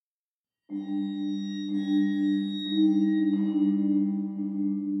Oh,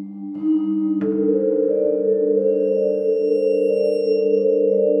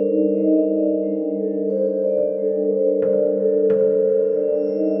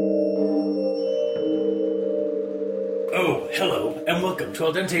 hello, and welcome to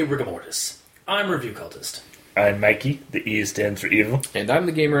Al Dente Rigor Mortis. I'm Review Cultist. I'm Mikey, the E stands for evil. And I'm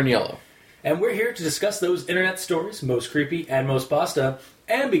the gamer in yellow. And we're here to discuss those internet stories, most creepy and most pasta,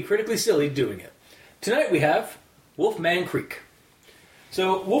 and be critically silly doing it. Tonight we have Wolfman Creek.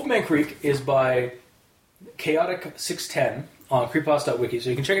 So, Wolfman Creek is by Chaotic610 on creepypasta.wiki, so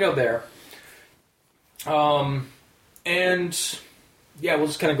you can check it out there. And, yeah, we'll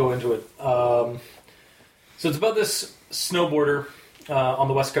just kind of go into it. So it's about this snowboarder on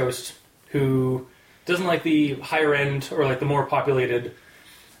the West Coast who doesn't like the higher end or like the more populated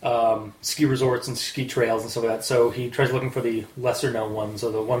ski resorts and ski trails and stuff like that. So he tries looking for the lesser known ones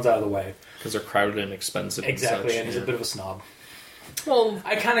or the ones out of the way. Because they're crowded and expensive. Exactly, and such, he's a bit of a snob. Well,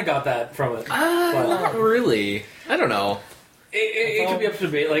 I kind of got that from it. not really. I don't know. It could be up to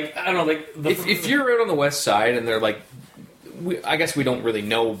debate. Like, I don't know. Like If you're out on the west side and they're like, I guess we don't really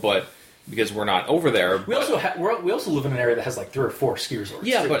know, but because we're not over there. We also live in an area that has like 3 or 4 ski resorts.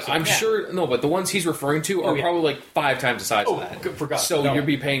 Yeah, but I'm sure... No, but the ones he's referring to are probably like 5 times the size of that. Forgot. So No. you'd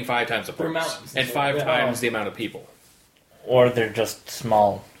be paying 5 times the price. mountains. And 5 times the amount of people. Or they're just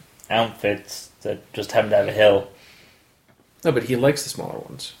small outfits that just happen to have a hill. No, but he likes the smaller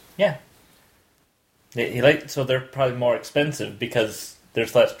ones. Yeah. So they're probably more expensive because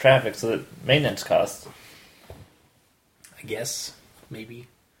there's less traffic, so the maintenance costs. I guess. Maybe.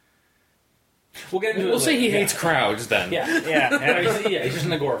 We'll get into We'll it say later. he hates crowds then. Yeah. He's just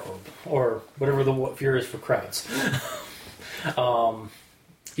an agoraphobe. Or whatever the fear is for crowds.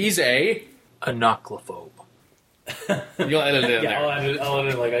 He's a... Anoclophobe. You'll edit it in there. I'll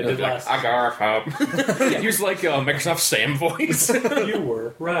edit it like I did last. Agoraphobe. Use like Microsoft Sam voice. You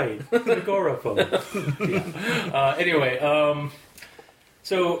were right. Agoraphobe. Yeah. Anyway,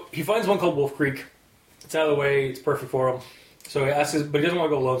 so he finds one called Wolf Creek. It's out of the way. It's perfect for him. So he asks but he doesn't want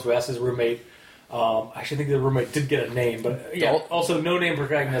to go alone, so he asks his roommate. I actually think the roommate did get a name, but yeah. Also, no name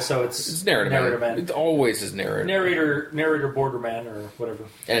protagonist, so it's narrator man. It always is narrator. Narrator borderman or whatever.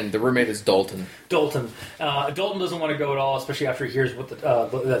 And the roommate is Dalton. Dalton doesn't want to go at all, especially after he hears what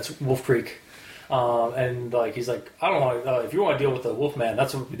that's Wolf Creek. And like he's like, I don't want to. If you want to deal with the Wolfman,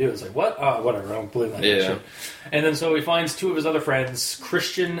 that's what we do. It's like, what? Whatever. I don't believe that shit. And then so he finds 2 of his other friends,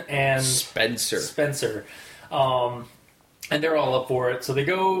 Christian and Spencer. And they're all up for it. So they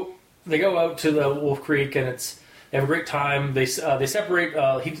go out to the Wolf Creek, and they have a great time. They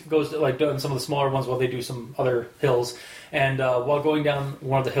separate. He goes to, like doing some of the smaller ones while they do some other hills. And while going down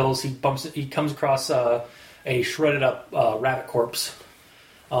one of the hills, he comes across a shredded up rabbit corpse,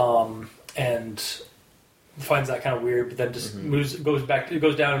 and finds that kind of weird. But then just goes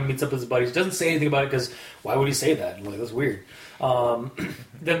down and meets up with his buddies. Doesn't say anything about it because why would he say that? Like, that's weird. Then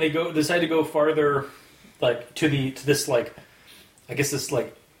they decide to go farther, like to this like, I guess this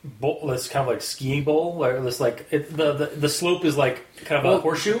like. Bowl, this kind of like skiing bowl, or this like the slope is like kind of a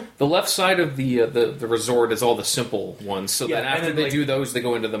horseshoe. The left side of the resort is all the simple ones. So then after they do those, they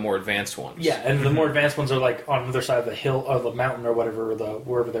go into the more advanced ones. Yeah, and the more advanced ones are like on the other side of the hill or the mountain or whatever,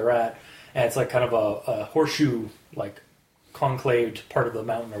 wherever they're at, and it's like kind of a horseshoe like conclaved part of the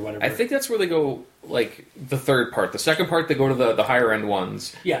mountain or whatever. I think that's where they go. Like the third part, the second part, they go to the higher end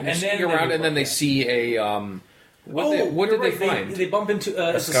ones. Yeah, and then around, and then they see a. What did they find? They bump into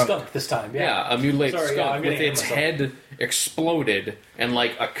a skunk this time. Yeah, a mutilated skunk with its head exploded and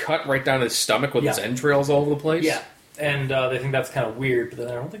like a cut right down his stomach with its entrails all over the place. Yeah, and they think that's kind of weird, but then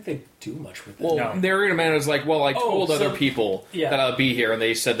I don't think they do much with it. Well, narrator man is like, well, I told other people that I'll be here, and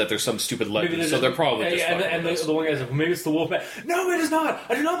they said that there's some stupid legend, so they're probably just and the one guy's like, well, maybe it's the Wolfman. No, it is not.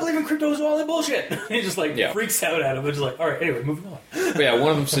 I do not believe in cryptozoology bullshit. He just like freaks out at him. It's just like, all right, anyway, moving on. But yeah,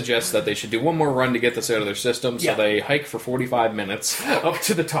 one of them suggests that they should do one more run to get this out of their system, so they hike for 45 minutes up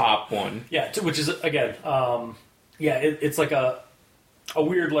to the top one. Yeah, which is again, it's like a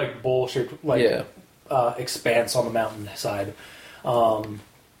weird like bowl shaped like expanse on the mountain side.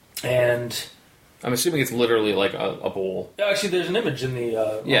 And I'm assuming it's literally like a bowl. Actually, there's an image in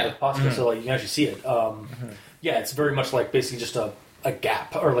the pasta, so like you can actually see it. Yeah, it's very much like basically just a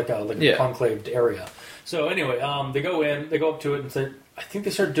gap or like a conclaved area. So anyway, they go up to it, and I think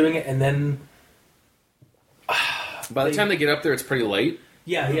they start doing it, and then by the time they get up there, it's pretty late.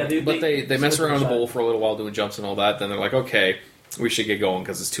 Yeah. They mess around in the bowl for a little while doing jumps and all that. Then they're like, okay, we should get going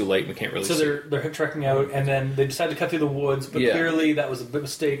because it's too late and we can't really see. So they're trekking out, and then they decide to cut through the woods, but clearly that was a big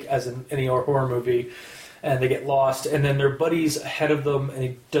mistake, as in any horror movie. and they get lost, and then their buddy's ahead of them,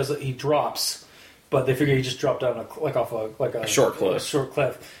 and he drops, but they figure he just dropped down off a short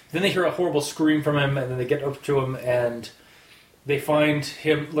cliff. Then they hear a horrible scream from him, and then they get up to him, and they find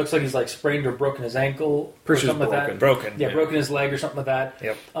him. Looks like he's like sprained or broken his ankle, or something like that. Broken, yeah, broken his leg or something like that.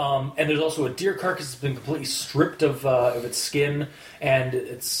 Yep. And there's also a deer carcass that's been completely stripped of its skin, and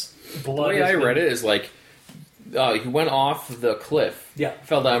its blood. The way I read it is like. He went off the cliff,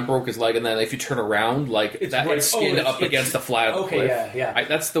 fell down, broke his leg, and then if you turn around, like that right. Skinned up against the flat of the cliff. Yeah.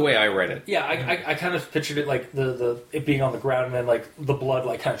 That's the way I read it. Yeah, I kind of pictured it like it being on the ground, and then like the blood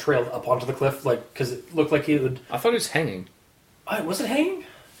like kind of trailed up onto the cliff, like because it looked like he would. I thought he was hanging. Was it hanging?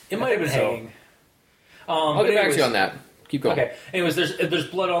 It might have been hanging. I'll get back to you on that. Keep going. Okay. Anyways, there's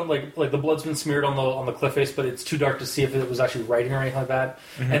blood on like the blood's been smeared on the cliff face, but it's too dark to see if it was actually writing or anything like that.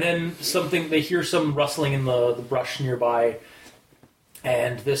 Mm-hmm. And then they hear some rustling in the brush nearby,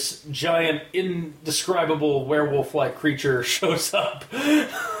 and this giant, indescribable werewolf-like creature shows up.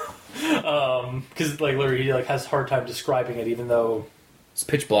 Because like literally he like has a hard time describing it, even though it's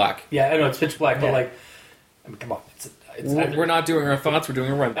pitch black. Yeah, I know it's pitch black, but like, I mean, come on, we're not doing our thoughts; we're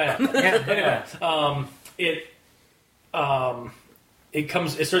doing a rundown. Anyway,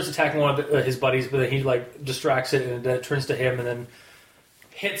 it starts attacking one of his buddies, but then he like distracts it, and it turns to him, and then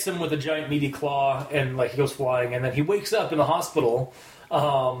hits him with a giant meaty claw, and like he goes flying, and then he wakes up in the hospital,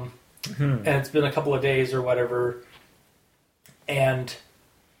 and it's been a couple of days or whatever, and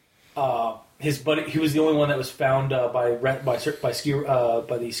his buddy, he was the only one that was found by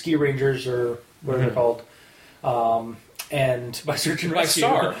the ski rangers or whatever they're called. And by search and rescue,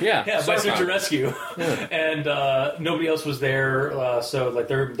 by search and rescue, and nobody else was there, so like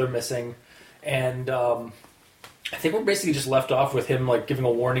they're missing, and I think we're basically just left off with him like giving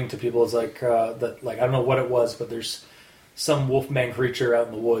a warning to people as like that like I don't know what it was, but there's some Wolfman creature out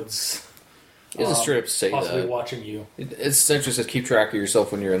in the woods. It doesn't straight up say possibly that. watching you. It essentially says keep track of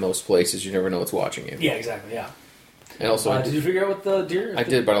yourself when you're in those places. You never know what's watching you. Yeah, exactly. Yeah. And also, did you figure out what the deer? I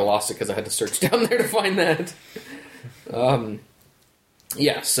did, but I lost it because I had to search down there to find that.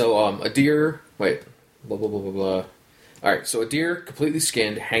 So a deer. Wait, blah blah blah blah blah. All right, so a deer completely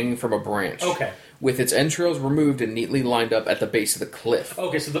skinned, hanging from a branch. Okay. With its entrails removed and neatly lined up at the base of the cliff.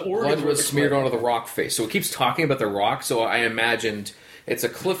 Okay, so the blood was smeared onto the rock face. So it keeps talking about the rock. So I imagined it's a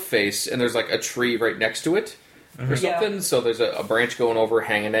cliff face, and there's like a tree right next to it or something. Yeah. So there's a branch going over,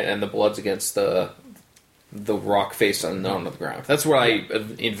 hanging it, and the blood's against the rock face on the ground. That's what I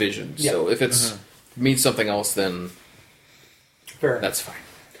envisioned. Yeah. So if it's means something else, then that's fine.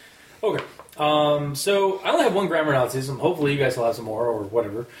 Okay. So I only have one grammar Nazis, and hopefully you guys will have some more or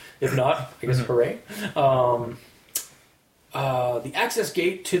whatever. If not, I guess hooray. The access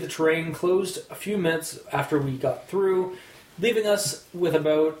gate to the terrain closed a few minutes after we got through, leaving us with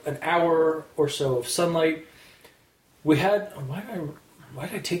about an hour or so of sunlight. We had... Why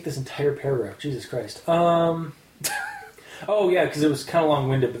did I take this entire paragraph? Jesus Christ. Oh, yeah, because it was kind of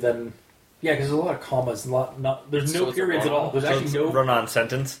long-winded, but then... Yeah, because there's a lot of commas. There's no periods at all. There's actually no... run-on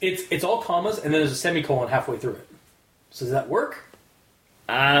sentence? It's all commas, and then there's a semicolon halfway through it. So does that work?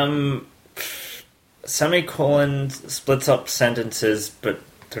 Semicolon splits up sentences, but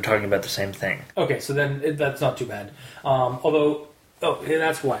they're talking about the same thing. Okay, so then that's not too bad. Although... Oh, yeah,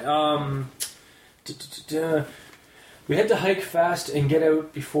 that's why. We had to hike fast and get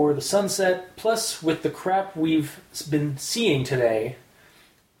out before the sunset. Plus, with the crap we've been seeing today...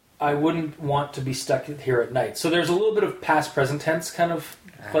 I wouldn't want to be stuck here at night. So there's a little bit of past present tense kind of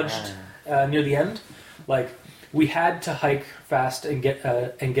fudged near the end. Like we had to hike fast and get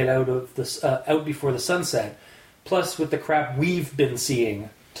out of this out before the sunset. Plus, with the crap we've been seeing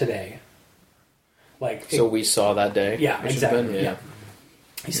today, we saw that day. Yeah, exactly. Yeah.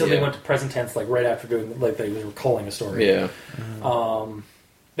 He said they went to present tense like right after doing like they were recalling a story. Yeah.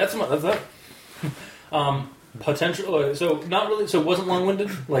 That's that. Potential. So not really. So it wasn't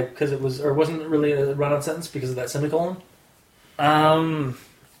long-winded, like because it was, or wasn't really a run-on sentence because of that semicolon.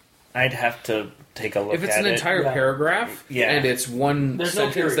 I'd have to take a look. If it's an entire paragraph, and it's one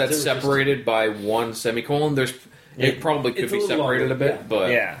sentence that's separated by one semicolon, it probably could be separated a bit, but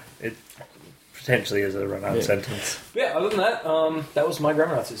it potentially is a run-on sentence. Yeah. Other than that, that was my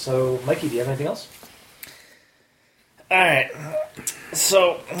grammar Nazi. So, Mikey, do you have anything else? All right.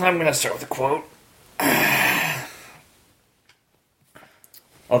 So I'm going to start with a quote.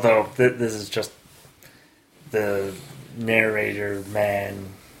 Although this is just the narrator man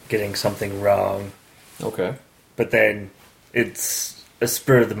getting something wrong. Okay. But then it's a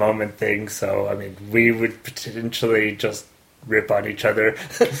spur of the moment thing, so I mean we would potentially just rip on each other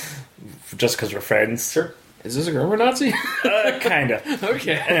just because we're friends. Sure. Is this a grammar Nazi? Kinda.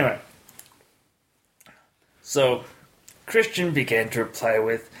 Okay. Anyway. So, Christian began to reply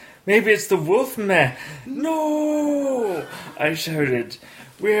with, "Maybe it's the Wolfman." "No!" I shouted.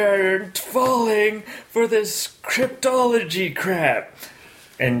 "We aren't falling for this cryptology crap."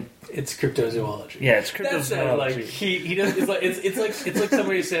 And It's cryptozoology. yeah, it's That's cryptozoology. like he does. It's like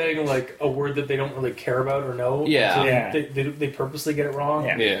somebody saying like a word that they don't really care about or know. Yeah. So Yeah. They purposely get it wrong.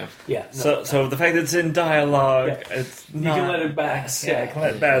 Yeah. Yeah. No. So the fact that it's in dialogue, Yeah. it's You not... can let it pass. Yeah, I can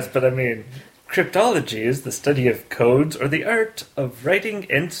let it pass, but I mean, cryptology is the study of codes or the art of writing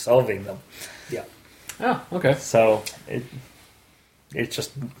and solving them. Yeah. Oh, okay. So it's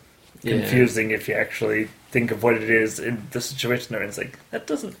just Yeah. confusing if you actually think of what it is in the situation they're in. It's like, that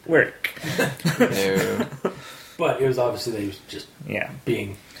doesn't work. No. But it was obviously they was just Yeah.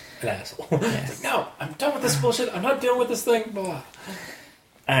 being an asshole. Yes. It's like, no, I'm done with this bullshit. I'm not dealing with this thing. Blah.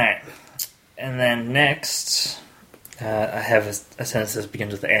 Alright. And then next, I have a sentence that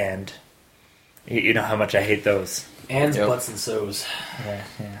begins with "and." You know how much I hate those. Ands, Yep. butts, and so's. Yeah.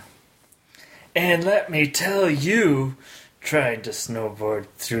 "And let me tell you, trying to snowboard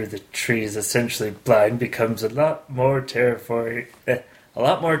through the trees essentially blind becomes a lot more terrifying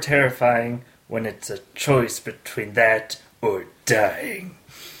when it's a choice between that or dying."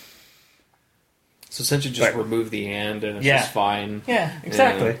 So essentially just Right. remove the "and" and it's Yeah. just fine. Yeah,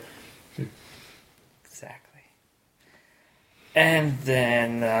 exactly. Exactly. And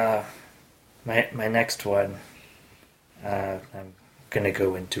then my next one, I'm gonna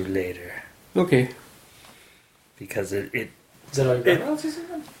go into later Okay. because it Is that all you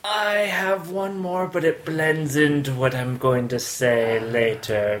got? I have one more, but it blends into what I'm going to say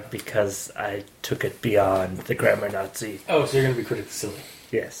later because I took it beyond the grammar Nazi. Oh, so you're going to be critically silly.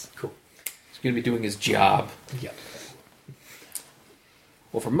 Yes. Cool. He's going to be doing his job. Yeah.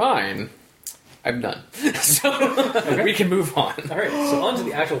 Well, for mine, I'm done. So we can move on. All right, so on to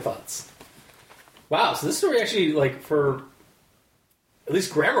the actual thoughts. Wow, so this story actually, like, for at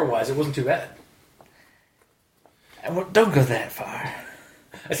least grammar-wise, it wasn't too bad. Don't go that far.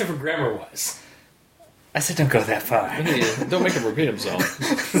 I said for grammar-wise. I said don't go that far. Hey, don't make him repeat himself.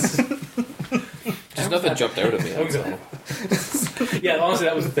 Just nothing jumped out at me. That's all. Yeah, honestly,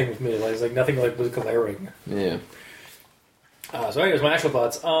 that was the thing with me. Like, it was like nothing like was glaring. Yeah. So, anyways, my actual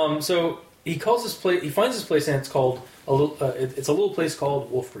thoughts. So he calls this place. He finds this place, and it's called a little. It's a little place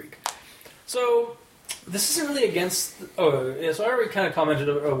called Wolf Creek. So this isn't really against. Oh, yeah, so I already kind of commented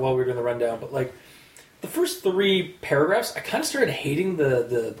while we were doing the rundown, but like the first 3 paragraphs, I kind of started hating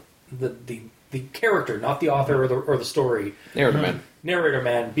the character, not the author or the story. Narrator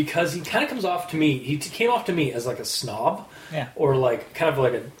man, because he kind of comes off to me. He came off to me as like a snob, Yeah. or like kind of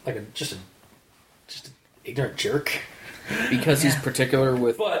like a just an ignorant jerk. Because he's particular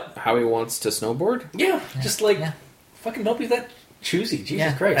with But- how he wants to snowboard? Yeah, just like fucking don't be that choosy.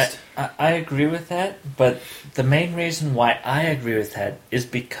 Jesus Christ. I agree with that, but the main reason why I agree with that is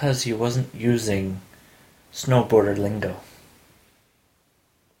because he wasn't using snowboarder lingo.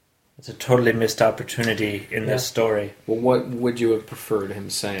 It's a totally missed opportunity in this story. Well, what would you have preferred him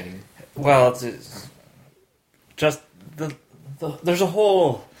saying? Well, it's just there's a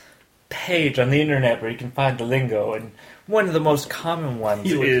whole page on the internet where you can find the lingo, and one of the most common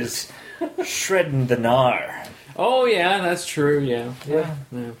ones is shredding the gnar. Oh, yeah, that's true, yeah. Yeah.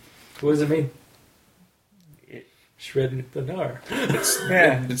 Yeah. What does it mean? Shredding the gnar.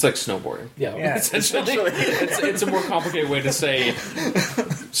 Yeah. It's like snowboarding. Yeah. Yeah. Essentially, it's a more complicated way to say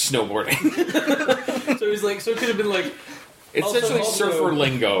snowboarding. So he's like, so it could have been like, It's Also- essentially also- surfer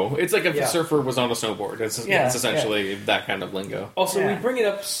lingo. It's like if Yeah. a surfer was on a snowboard. It's essentially that kind of lingo. also Yeah. we bring it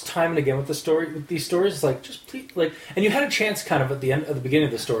up time and again with the story, with these stories, like just please, like, and you had a chance kind of at the end, at the beginning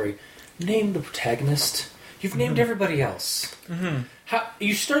of the story, name the protagonist. You've named everybody else. Mm-hmm. How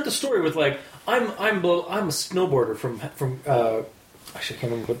you start the story with like, I'm a snowboarder from actually, I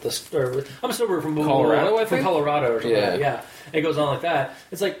can't remember what the story. I'm a snowboarder from Colorado, I from think? Colorado or something. Yeah. Like that. Yeah. And it goes on like that.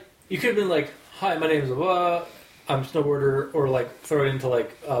 It's like you could have been like, "Hi, my name is blah. I'm a snowboarder," or like throw it into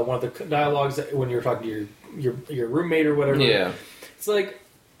like one of the dialogues that when you're talking to your roommate or whatever. Yeah. It's like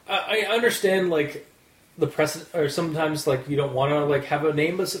I understand like the precedent, or sometimes like you don't want to like have a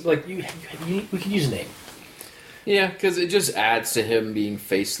name, but like we can use a name. Yeah, because it just adds to him being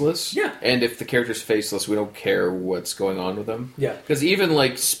faceless. Yeah. And if the character's faceless, we don't care what's going on with them. Yeah. Because even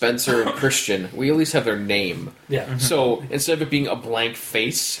like Spencer and Christian, we at least have their name. Yeah. So instead of it being a blank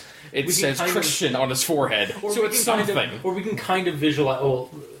face, it We can says kind of- Christian on his forehead. Or So we it's can kind something. or we can kind of visualize.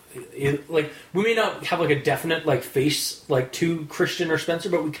 Well, like we may not have like a definite like face like to Christian or Spencer,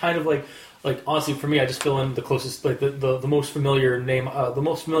 but we kind of like honestly for me, I just fill in the closest like the most familiar name, the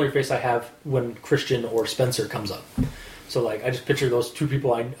most familiar face I have when Christian or Spencer comes up. So like, I just picture those two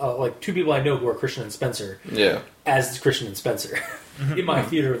people I know who are Christian and Spencer. Yeah. As Christian and Spencer in my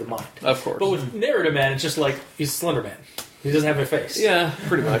theater of the mind. Of course. But with Narrative Man, it's just like he's Slender Man. He doesn't have a face. Yeah,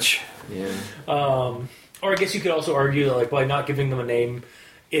 pretty much. Yeah. Or I guess you could also argue that, like, by not giving them a name,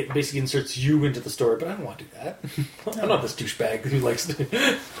 it basically inserts you into the story. But I don't want to do that. I'm not this douchebag who likes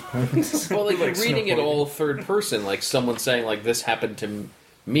to. Well, like reading it snowboarding. all third person, like someone saying like this happened to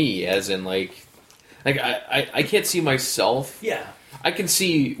me, as in like I can't see myself. Yeah. I can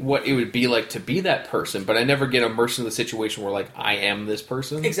see what it would be like to be that person, but I never get immersed in the situation where like I am this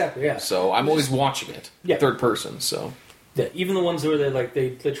person. Exactly. Yeah. So I'm always watching it. Yeah. Third person. So. Yeah. Even the ones where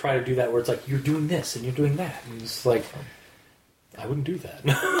they try to do that, where it's like you're doing this and you're doing that, and it's like I wouldn't do that.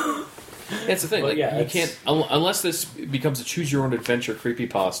 That's the thing. Well, Like, yeah, you it's- can't unless this becomes a choose your own adventure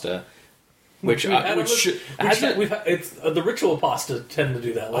creepypasta. Which it's the ritual pasta tend to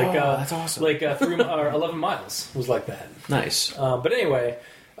do that. Like, that's awesome. Like 11 Miles was like that. Nice. But anyway,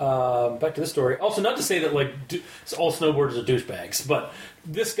 back to this story. Also, not to say that like all snowboarders are douchebags, but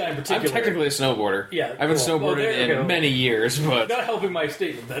this guy in I'm particular. technically a snowboarder. Yeah, I haven't cool. snowboarded Well, there you in go. many years, but Not helping my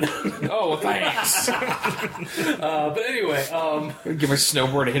statement then. oh, well, thanks. But anyway, Give a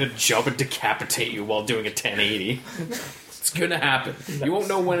snowboard a hit a jump and decapitate you while doing a 1080. It's gonna happen. You won't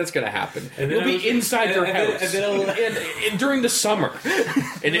know when it's gonna happen. And then You'll I was- be inside your house and then and during the summer,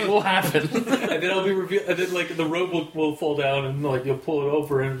 and it will happen. and then I'll be revealed. And then like the rope will fall down, and like you'll pull it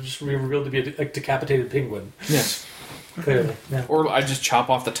over, and it'll just be revealed to be a decapitated penguin. Yes. Clearly, yeah. Or I just chop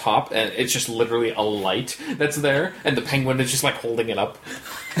off the top, and it's just literally a light that's there, and the penguin is just like holding it up.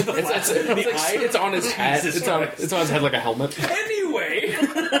 It's on his head. Jesus It's on his head like a helmet. Anyway,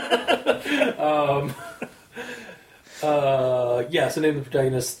 yeah. So name the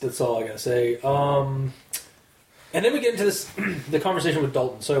protagonist. That's all I gotta say. And then we get into this the conversation with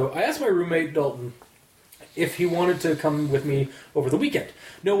Dalton. So I asked my roommate Dalton if he wanted to come with me over the weekend.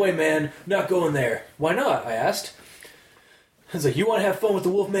 No way, man. Not going there. Why not? I asked. He's like, you want to have fun with the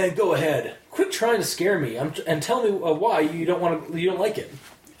Wolfman? Go ahead. Quit trying to scare me and tell me why you don't like it.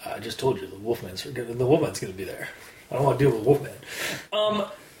 I just told you the Wolfman's going to be there. I don't want to deal with Wolfman.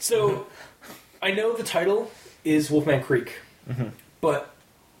 So I know the title is Wolfman Creek, but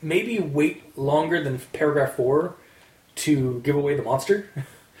maybe wait longer than paragraph 4 to give away the monster.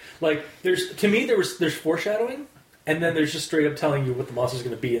 Like there's foreshadowing, and then there's just straight up telling you what the monster's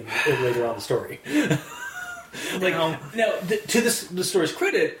going to be in later on in the story. Like now, to the story's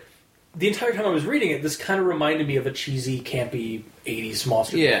credit, the entire time I was reading it, this kind of reminded me of a cheesy, campy '80s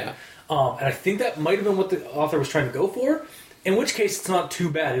monster. Yeah. And I think that might have been what the author was trying to go for. In which case, it's not too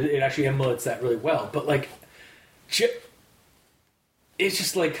bad. It actually emulates that really well. But like, it's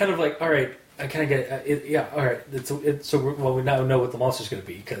just like kind of like, all right, I kind of get it. Yeah, all right. Well, we now know what the monster's going to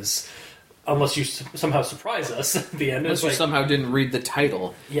be because. Unless you somehow surprise us at the end. Unless you somehow didn't read the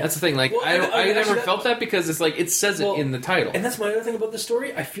title. Yeah. That's the thing. Like, Well, I actually, never that- felt that because it's like it says it in the title. And that's my other thing about the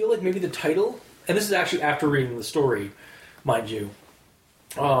story. I feel like maybe the title, and this is actually after reading the story, mind you.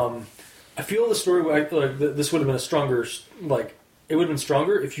 I feel the story this would have been a stronger, like it would have been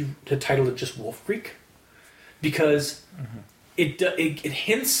stronger if you had titled it just Wolf Creek, because it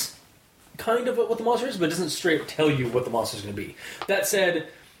hints kind of at what the monster is, but it doesn't straight tell you what the monster is going to be. That said.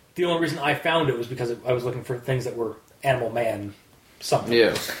 The only reason I found it was because I was looking for things that were Animal Man something.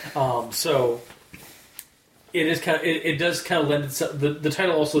 Yeah. So it is kind of it does kind of lend itself. The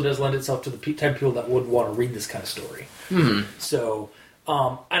title also does lend itself to the type of people that would want to read this kind of story. So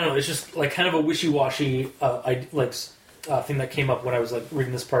I don't know. It's just like kind of a wishy-washy thing that came up when I was like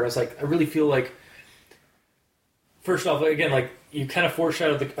reading this part. I was like, I really feel like first off, again, like you kind of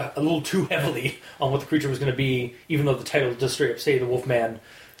foreshadowed a little too heavily on what the creature was going to be, even though the title does straight up say the Wolfman.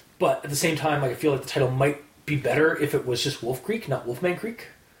 But at the same time, like I feel like the title might be better if it was just Wolf Creek, not Wolfman Creek.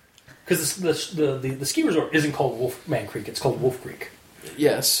 Because the ski resort isn't called Wolfman Creek; it's called Wolf Creek.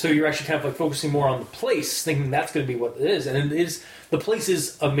 Yes. So you're actually kind of like focusing more on the place, thinking that's going to be what it is, and it is. The place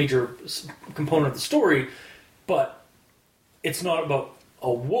is a major component of the story, but it's not about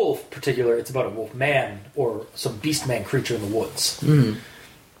a wolf particular. It's about a wolf man or some beast man creature in the woods.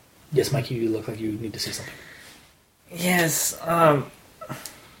 Yes, Mikey, you look like you need to say something. Yes,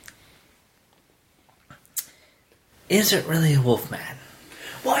 is it really a Wolfman?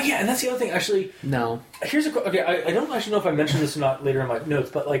 Well, yeah, and that's the other thing. Actually, No. here's a okay. I don't actually know if I mentioned this or not later in my notes,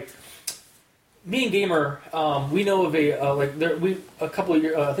 but like me and Gamer, we know of a a couple of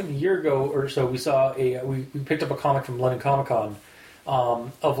years, I think a year ago or so, we saw we picked up a comic from London Comic Con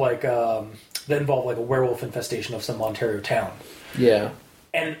of like that involved like a werewolf infestation of some Ontario town. Yeah.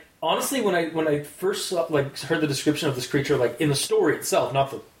 And honestly, when I first saw, heard the description of this creature, like in the story itself, not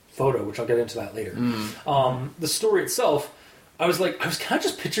the photo, which I'll get into that later. The story itself, I was kind of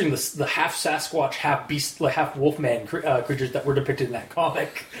just picturing the half Sasquatch, half beast, like half Wolfman creatures that were depicted in that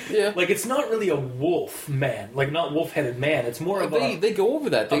comic. Yeah. Like, it's not really a wolf man, like not wolf-headed man. It's more of they go over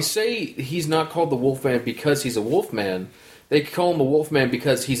that. They say he's not called the Wolfman because he's a Wolfman. They call him the Wolfman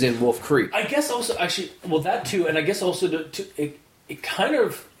because he's in Wolf Creek. I guess also, actually, well, that too, and I guess also it kind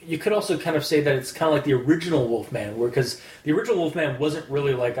of, you could also kind of say that it's kind of like the original Wolfman, because the original Wolfman wasn't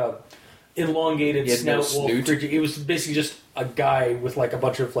really like a elongated snout wolf creature. It was basically just a guy with like a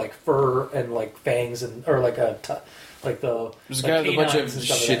bunch of like fur and like fangs and or like a like the. There's a guy with a bunch of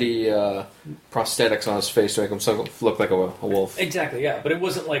shitty prosthetics on his face to make him look like a wolf. Exactly, yeah, but it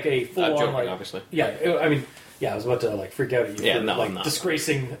wasn't like a full on joking, like obviously. Yeah, I mean. Yeah, I was about to like freak out at you for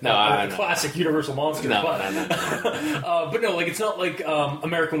disgracing a classic Universal monster. No. But no, like it's not like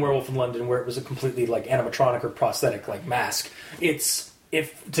American Werewolf in London where it was a completely like animatronic or prosthetic like mask. It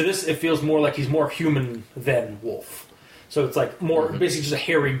feels more like he's more human than wolf. So it's like more basically just a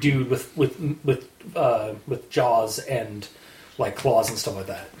hairy dude with jaws and like claws and stuff like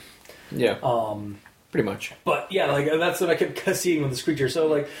that. Yeah. Pretty much. But yeah, like that's what I kept seeing with this creature. So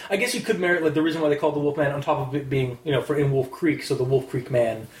like I guess you could merit like the reason why they called the Wolfman on top of it being, for in Wolf Creek, so the Wolf Creek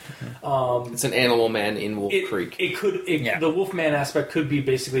man. It's an animal man in Wolf Creek. The Wolfman aspect could be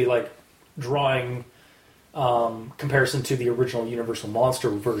basically like drawing comparison to the original Universal monster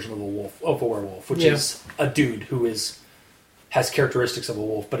version of a werewolf, which is a dude who has characteristics of a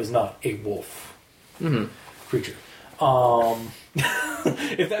wolf but is not a wolf creature.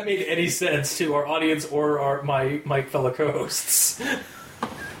 If that made any sense to our audience or my fellow co-hosts,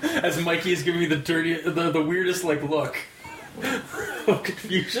 as Mikey is giving me the weirdest like look of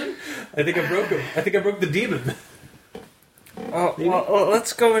confusion, I think I broke him. I think I broke the demon. Well,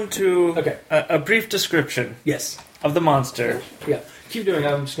 let's go into a brief description. Yes, of the monster. Yeah, keep doing.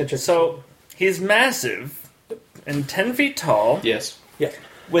 I'm just gonna check. So he's massive and 10 feet tall. Yes. Yeah.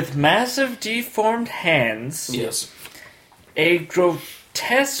 With massive deformed hands. Yes. A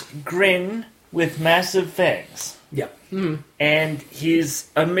grotesque grin with massive fangs. Yeah. And he's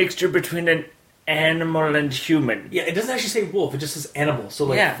a mixture between an animal and human. Yeah, it doesn't actually say wolf, it just says animal. So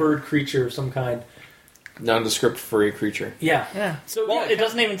like furred creature of some kind. Nondescript furry creature. Yeah. Yeah. So it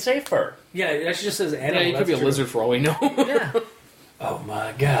doesn't even say fur. Yeah, it actually just says animal. Yeah, he could be a lizard for all we know. Yeah. Oh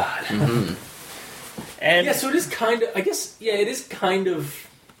my god. And yeah, so it is kind of, I guess, it is kind of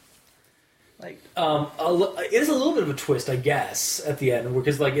like it is a little bit of a twist, I guess, at the end,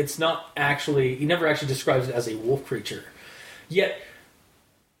 because like it's not actually, he never actually describes it as a wolf creature. Yet,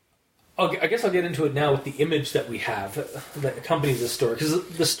 I guess I'll get into it now with the image that we have that accompanies this story, because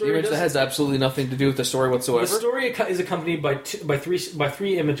the story that has absolutely nothing to do with the story whatsoever. The story is accompanied by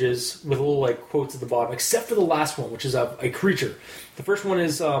three images with little like quotes at the bottom, except for the last one, which is a creature. The first one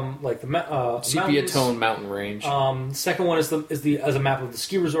is like the sepia tone mountain range. Second one is as a map of the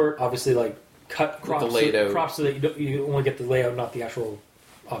ski resort, obviously like cropped so that you only get the layout, not the actual,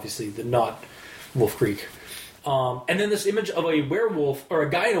 obviously not Wolf Creek. And then this image of a werewolf, or a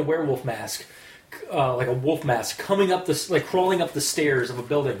guy in a werewolf mask, like a wolf mask, crawling up the stairs of a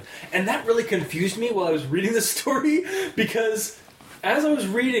building. And that really confused me while I was reading this story, because as I was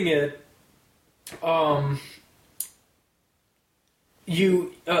reading it, with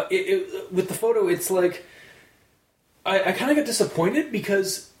the photo, it's like, I kind of got disappointed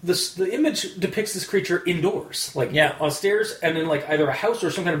because the image depicts this creature indoors, like on stairs, and in like either a house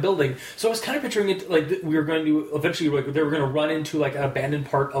or some kind of building. So I was kind of picturing it like we were going to eventually, like they were going to run into like an abandoned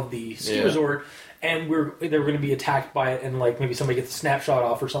part of the ski resort, and they were going to be attacked by it, and like maybe somebody gets a snapshot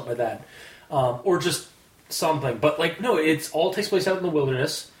off or something like that, or just something. But like no, it all takes place out in the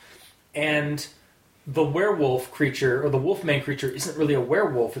wilderness, and the werewolf creature, or the Wolfman creature, isn't really a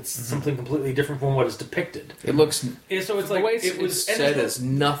werewolf. It's something completely different from what is depicted. It looks... So it's like... The way it was said is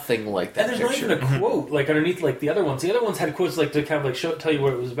nothing like that. And there's picture. not even a quote, like, underneath, like, the other ones. The other ones had quotes, like, to kind of, like, tell you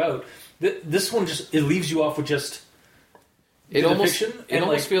what it was about. This one just... It leaves you off with just... It almost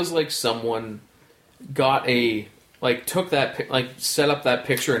feels like someone got a... Like, took that... Like, set up that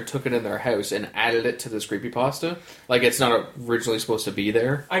picture and took it in their house and added it to this creepypasta. Like, it's not originally supposed to be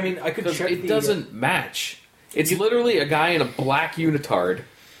there. I mean, I could check it doesn't match. It's literally a guy in a black unitard.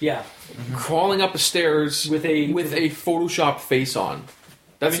 Yeah. Crawling up the stairs with a photoshopped face on.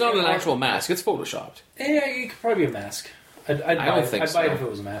 That's not an actual mask. It's photoshopped. Yeah, it could probably be a mask. I'd buy it if it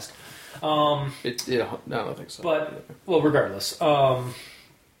was a mask. No, I don't think so. But, well, regardless.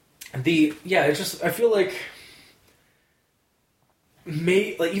 It's just... I feel like...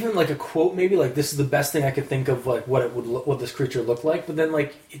 even like a quote, maybe like this is the best thing I could think of, like what this creature looked like. But then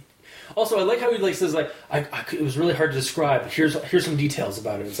like Also, I like how he like says like it was really hard to describe. Here's some details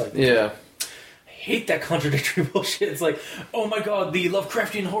about it. It's like Yeah. I hate that contradictory bullshit. It's like, oh my god, the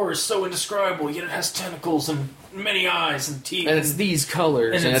Lovecraftian horror is so indescribable, yet it has tentacles and many eyes and teeth. And it's these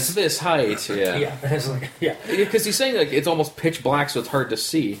colors, and it's this height. Yeah. Yeah, it's like, yeah. Because he's saying like it's almost pitch black, so it's hard to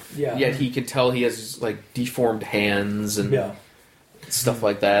see. Yeah. Yet he can tell he has like deformed hands and Yeah. stuff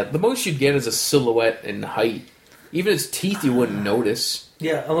like that. The most you'd get is a silhouette in height. Even his teeth, you wouldn't notice.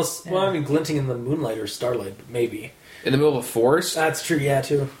 Yeah, unless, well, I mean, glinting in the moonlight or starlight, but maybe. In the middle of a forest That's true, yeah,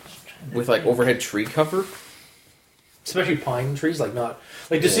 too. with like overhead tree cover. Especially pine trees, like not...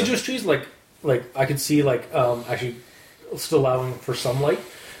 Like deciduous trees, like I could see, like, actually still allowing for some light,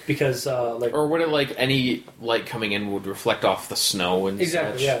 because, like... Or would it like any light coming in would reflect off the snow and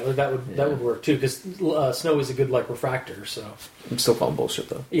Exactly, such? yeah, that would work, too, because snow is a good, like, refractor, so... I'm still calling bullshit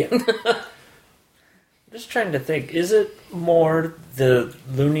though. Yeah. Just trying to think. Is it more the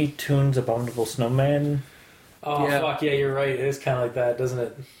Looney Tunes Abominable Snowman? Oh, Yeah. fuck, yeah, you're right. It is kind of like that, doesn't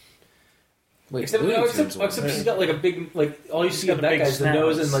it? Wait, Except, Looney Tunes one. except he's got, like, a big... Like, all you see got of a that big guy's the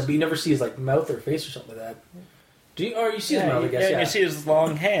nose, snout. and, like, you never see his, like, mouth or face or something like that. Do you? Or you see his mouth, I guess, and you see his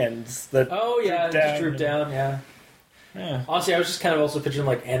long hands. That Oh, yeah, droop just droop down, yeah. Yeah. Honestly, I was just kind of also picturing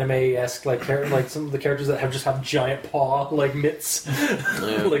like anime-esque, like like some of the characters that just have giant paw like mitts,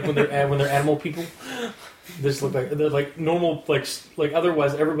 like when they're animal people. They just look like they're like normal, like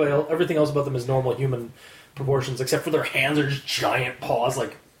otherwise everything else about them is normal human proportions, except for their hands are just giant paws,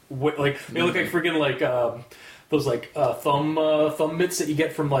 like they look like freaking like those like thumb mitts that you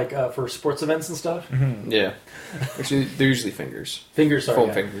get from like for sports events and stuff. Yeah. Actually, they're usually fingers. Fingers, sorry, Foam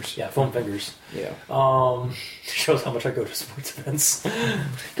yeah. fingers. Yeah, foam fingers. Yeah. Shows how much I go to sports events.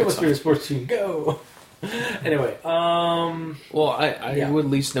 Go with your sports team, go. Anyway, Well, I Yeah. would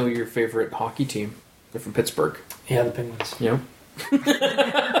at least know your favorite hockey team. They're from Pittsburgh. yeah, the Penguins. You know?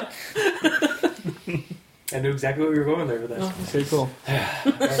 I knew exactly what we were going there with that. Okay, cool.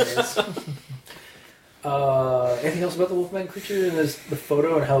 Anyways. Anything else about the Wolfman creature and the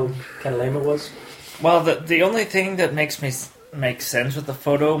photo and how kind of lame it was? Well, the only thing that makes me make sense with the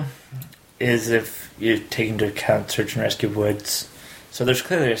photo is if you take into account search and rescue woods. So there's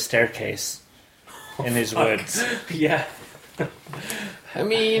clearly a staircase in these woods. Yeah. I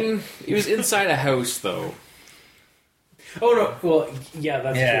mean, he was inside a house, though. Oh no. Well, yeah,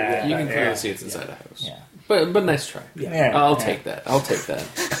 that's Yeah, true. Yeah, You can clearly yeah. see it's inside a house. Yeah. But nice try. Yeah. I'll take that. I'll take that.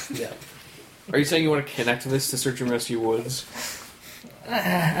 Yeah. Are you saying you want to connect this to Search and Rescue Woods?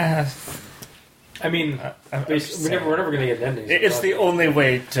 I mean, I'm we're just never going to get an ending. so It's the only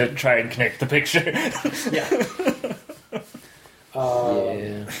way to try and connect the picture. Yeah.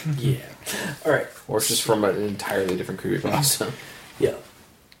 Yeah. Yeah. All right. Or it's just from an entirely different creepypasta. Yeah.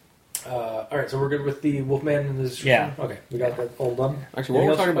 All right. So we're good with the Wolfman and his. Yeah. Okay. We got that all done. Actually, while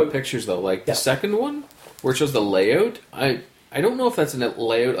we're talking about pictures, though, like the Yeah. second one, where it shows the layout, I don't know if that's a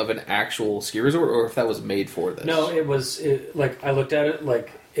layout of an actual ski resort or if that was made for this. No, it was like I looked at it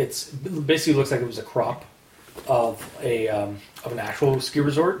like it's basically looks like it was a crop of an actual ski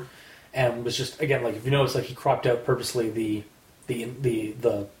resort, and was just again like if you notice like he cropped out purposely the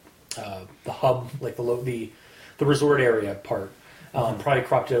hub like the resort area part, probably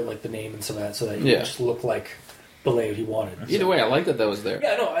cropped out like the name and some of that so that it just looked like the layout he wanted. Either way, I like that was there.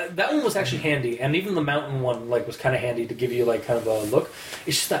 Yeah, no, that one was actually handy, and even the mountain one like was kind of handy to give you like kind of a look.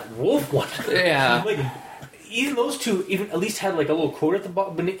 It's just that wolf one. Yeah. Like even those two, even at least had like a little quote at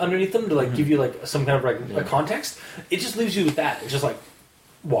the underneath them to like give you like some kind of like a context. It just leaves you with that. It's just like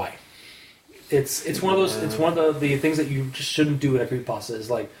why? It's one of those. It's one of the things that you just shouldn't do in a creepypasta. Is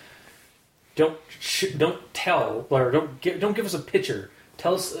like don't tell or don't give us a picture.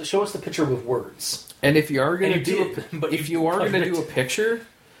 Show us the picture with words. And if you are going to And do you did, but if you you are going to covered do a it. picture,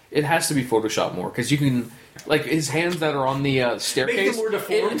 it has to be Photoshop more because you can like his hands that are on the staircase. more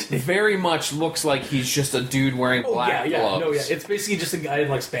deformed. It very much looks like he's just a dude wearing black gloves. No, yeah. It's basically just a guy in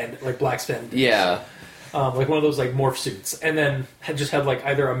like black spandex. Yeah. Like one of those like morph suits, and then had like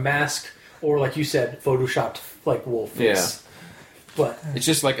either a mask or like you said, photoshopped like wolf face. But It's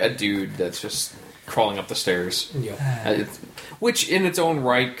just like a dude that's just crawling up the stairs. yeah. Which in its own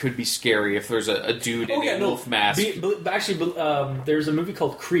right could be scary if there's a dude in a wolf mask. There's a movie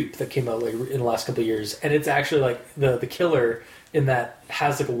called Creep that came out like in the last couple of years, and it's actually like the killer in that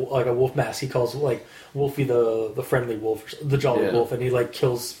has like a wolf mask. He calls like Wolfie the friendly wolf, the jolly wolf, and he like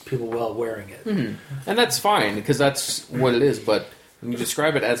kills people while wearing it. And that's fine because that's what it is. But when you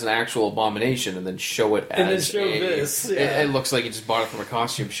describe it as an actual abomination and then show it as And then show this, yeah. it looks like you just bought it from a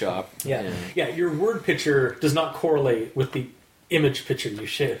costume shop. Yeah. Your word picture does not correlate with the image picture you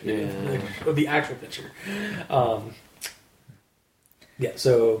share, or the actual picture. Yeah,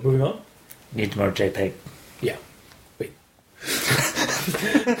 so moving on. Needs more JPEG. Yeah. Wait.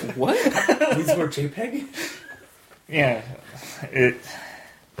 What? Needs more JPEG? Yeah,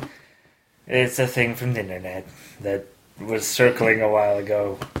 it's a thing from the internet that was circling a while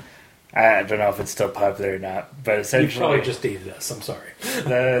ago. I don't know if it's still popular or not, but You essentially, probably just dated us. I'm sorry.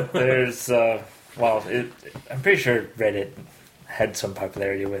 there's I'm pretty sure Reddit had some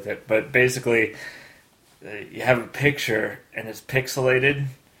popularity with it, but basically, you have a picture and it's pixelated,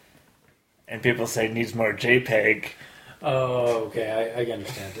 and people say it needs more JPEG. Oh, okay. I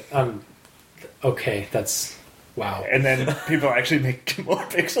understand. Okay, that's... Wow. And then people actually make it more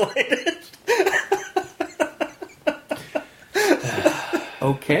pixelated.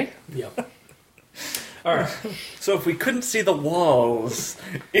 Okay. Yep. All right. So if we couldn't see the walls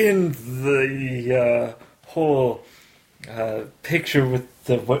in the whole picture with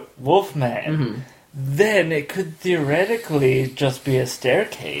the Wolfman, then it could theoretically just be a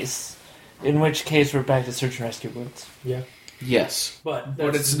staircase. In which case, we're back to Search and Rescue Woods. Yeah. Yes. But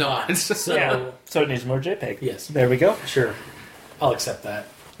it's not. So, Yeah. So it needs more JPEG. Yes. There we go. Sure. I'll accept that.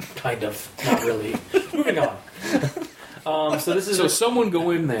 Kind of. Not really. Moving on. So this is... So someone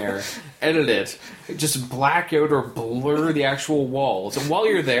go in there, edit it, just black out or blur the actual walls, and while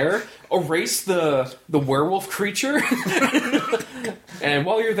you're there, erase the werewolf creature. And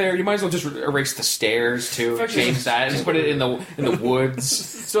while you're there, you might as well just erase the stairs too, change that, and put it in the woods.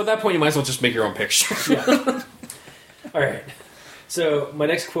 So at that point, you might as well just make your own picture. Yeah. All right. So my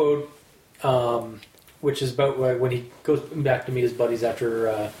next quote, which is about when he goes back to meet his buddies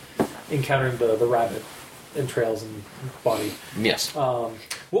after encountering the rabbit entrails and body. Yes.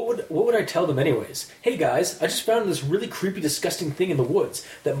 What would I tell them anyways? Hey guys, I just found this really creepy, disgusting thing in the woods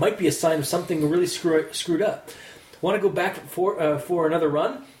that might be a sign of something really screwed up. Want to go back for another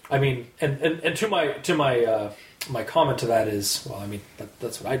run? I mean, and to my comment to that is, well, I mean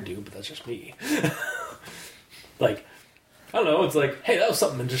that's what I'd do, but that's just me. Like, I don't know. It's like, hey, that was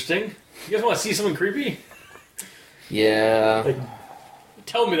something interesting. You guys want to see something creepy? Yeah. Like,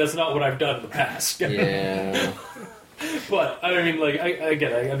 tell me that's not what I've done in the past. Yeah. But I mean, like,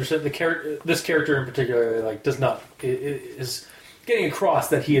 I understand this character in particular, like, is getting across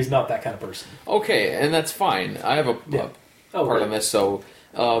that he is not that kind of person. Okay, and that's fine. I have a part right. on this, so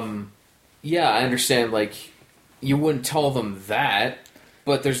yeah, I understand. Like, you wouldn't tell them that,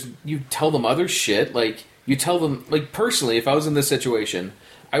 but you tell them other shit. Like, you tell them, like, personally, if I was in this situation,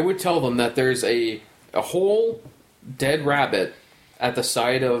 I would tell them that there's a whole dead rabbit at the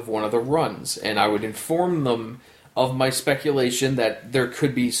side of one of the runs, and I would inform them of my speculation that there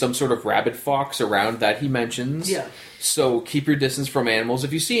could be some sort of rabid fox around that he mentions. Yeah. So keep your distance from animals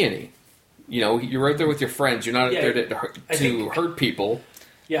if you see any. You know, you're right there with your friends. You're not out there to hurt people.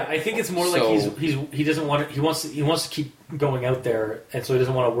 Yeah, I think it's more like he doesn't want it. He wants to keep going out there, and so he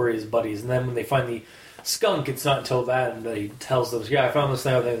doesn't want to worry his buddies. And then when they find the skunk, it's not until that and he tells them, "Yeah, I found this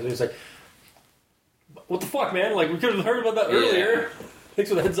thing." And he's like, "What the fuck, man? Like, we could have heard about that earlier." Thanks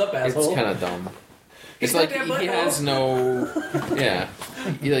for the heads up, asshole. It's kind of dumb. It's like he has no,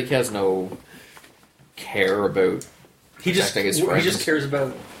 he has no care about protecting his friends. He just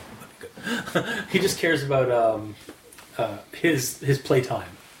cares about his playtime.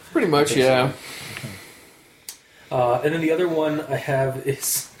 Pretty much, yeah. And then the other one I have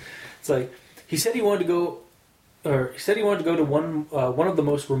is, it's like he said he wanted to go to one of the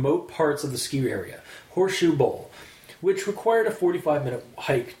most remote parts of the ski area, Horseshoe Bowl, which required a 45-minute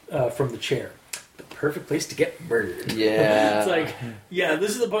hike from the chair. The perfect place to get murdered. Yeah. It's like, yeah,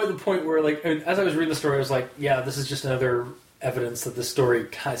 this is the point where, like, I mean, as I was reading the story, I was like, yeah, this is just another evidence that this story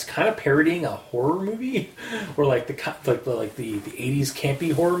is kind of parodying a horror movie, or like the 80s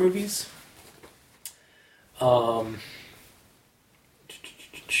campy horror movies.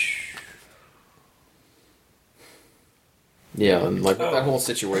 Yeah, and like that whole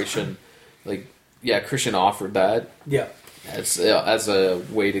situation, like, yeah, Christian offered that. Yeah. As a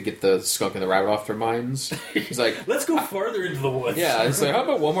way to get the skunk and the rabbit off their minds. He's like, let's go farther into the woods. Yeah, it's like, how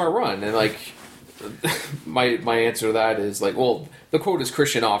about one more run? And like, my answer to that is like, well, the quote is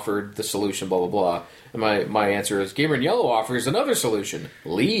Christian offered the solution, blah blah blah. And my answer is Gamer in Yellow offers another solution: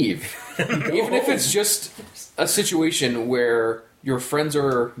 leave. Even if it's just a situation where your friends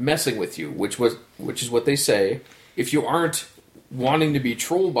are messing with you, which is what they say. If you aren't wanting to be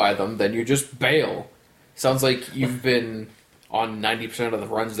trolled by them, then you just bail. Sounds like you've been on 90% of the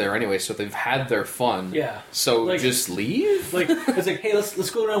runs there anyway, so they've had their fun. Yeah. So like, just leave. Like, it's like, hey, let's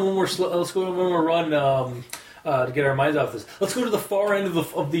go down one more. Let's go down one more run to get our minds off this. Let's go to the far end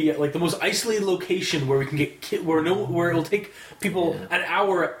of the like the most isolated location where we can get where it'll take people an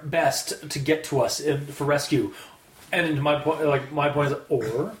hour at best to get to us for rescue. And my point is,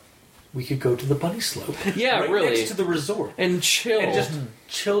 or we could go to the bunny slope. Yeah, right really. next to the resort. And chill. And just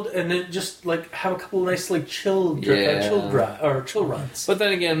chilled, and then just like have a couple of nice like chill runs. But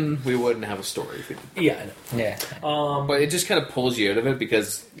then again, we wouldn't have a story if we did. Yeah, I know. Yeah. But it just kind of pulls you out of it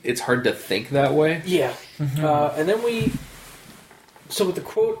because it's hard to think that way. Yeah. And then so with the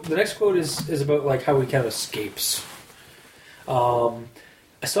quote, the next quote is about like how he kind of escapes.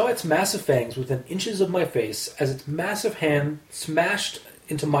 I saw its massive fangs within inches of my face as its massive hand smashed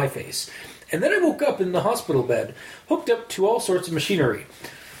into my face. And then I woke up in the hospital bed, hooked up to all sorts of machinery.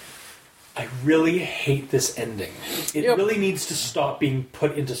 I really hate this ending. It really needs to stop being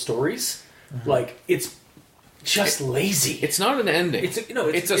put into stories. Like, it's just lazy. It's not an ending.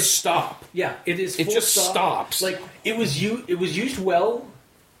 It's a stop. Yeah, it is. It just stop. stops. Like it was used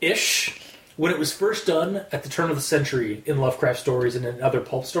well-ish when it was first done at the turn of the century in Lovecraft stories and in other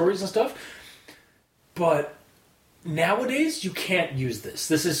pulp stories and stuff. But nowadays, you can't use this.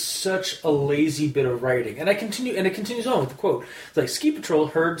 This is such a lazy bit of writing. And it continues on with the quote. It's like, Ski Patrol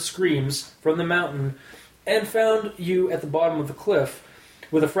heard screams from the mountain and found you at the bottom of the cliff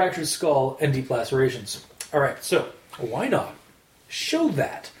with a fractured skull and deep lacerations. Alright, so, why not show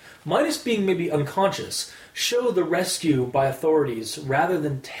that? Minus being maybe unconscious, show the rescue by authorities rather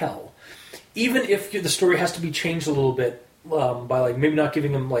than tell. Even if the story has to be changed a little bit by like maybe not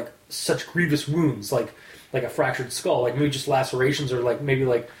giving him like such grievous wounds, like a fractured skull, like maybe just lacerations or like maybe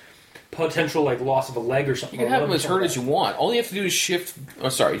like potential like loss of a leg or something. You can have them as hurt as you want. All you have to do is shift. Oh,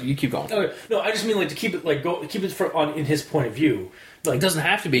 sorry, you keep going. Okay. No, I just mean like to keep it in his point of view. Like, it doesn't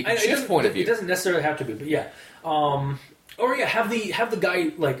have to be his point of view. It doesn't necessarily have to be, but yeah. Or yeah, have the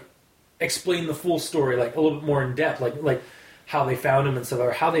guy like explain the full story like a little bit more in depth, like how they found him and stuff,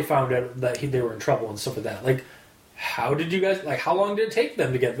 or how they found out that they were in trouble and stuff like that. Like, how did you guys how long did it take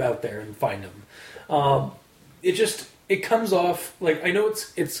them to get out there and find him? It comes off like, I know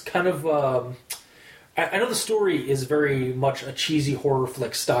it's kind of I know the story is very much a cheesy horror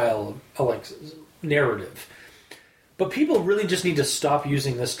flick style like narrative. But people really just need to stop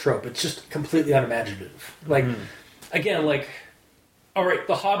using this trope. It's just completely unimaginative. Like, again, like, all right,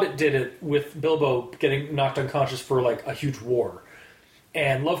 The Hobbit did it with Bilbo getting knocked unconscious for, like, a huge war.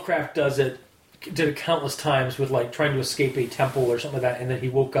 And Lovecraft did it countless times with, like, trying to escape a temple or something like that, and then he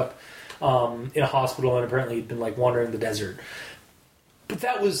woke up in a hospital and apparently he'd been, like, wandering the desert. But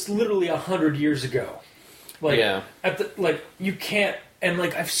that was literally 100 years ago. Like, yeah. You can't... And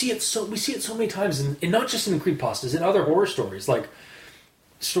like we see it so many times, and not just in creepypastas, in other horror stories, like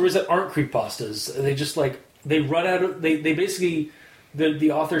stories that aren't creepypastas. They just like they run out of they basically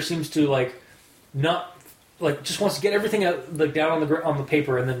the author seems to like not like just wants to get everything out like down on the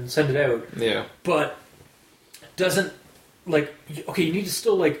paper and then send it out. Yeah, but doesn't like okay. You need to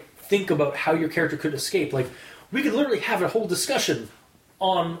still like think about how your character could escape. Like we could literally have a whole discussion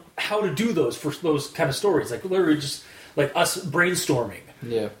on how to do those for those kind of stories. Like literally just. Like us brainstorming.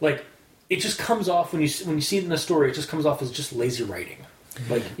 Yeah. Like it just comes off when you see it in a story. It just comes off as just lazy writing.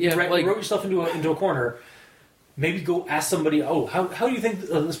 Like you wrote yourself into a corner. Maybe go ask somebody. Oh, how do you think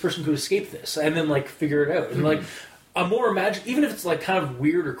this person could escape this? And then like figure it out. And like a more even if it's like kind of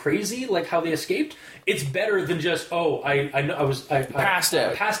weird or crazy, like how they escaped. It's better than just I passed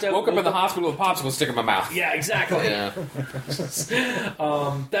out. Woke up in the hospital with a popsicle stick in my mouth. Yeah, exactly. Yeah.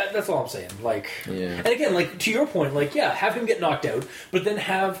 That's all I'm saying. Like, and again, like to your point, like have him get knocked out, but then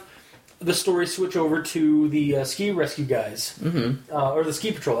have the story switch over to the ski rescue guys, or the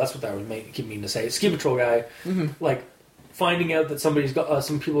ski patrol. That's what that would keep meaning to say. Ski patrol guy, like finding out that somebody's got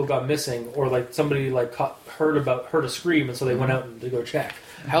some people have got missing, or like somebody like heard a scream, and so they went out to go check.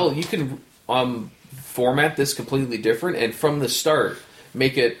 Hell, you can format this completely different, and from the start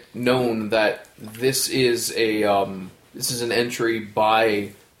make it known that this is an entry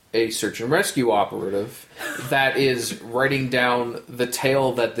by a search and rescue operative that is writing down the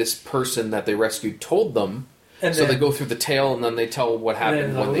tale that this person that they rescued told them. And so they go through the tale, and then they tell what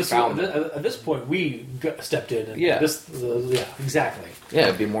happened when they found it. At this point, we stepped in. And exactly. Yeah,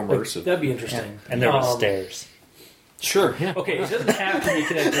 it'd be more immersive. That'd be interesting. Yeah. And there were stairs. Sure. Yeah. Okay, it doesn't have to be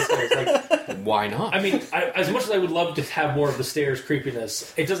connected to stairs. Like, why not? I mean, as much as I would love to have more of the stairs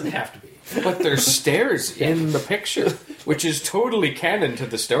creepiness, it doesn't have to be. But there's stairs in the picture, which is totally canon to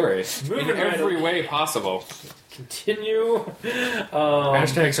the story in every way possible. Continue.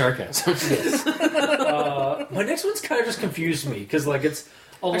 Hashtag sarcasm. Yes. My next one's kind of just confused me because, like, it's.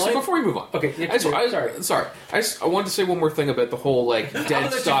 Actually, before we move on, okay. Sorry. I wanted to say one more thing about the whole like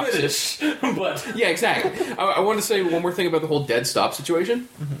dead stop. But yeah, exactly. I wanted to say one more thing about the whole dead stop situation.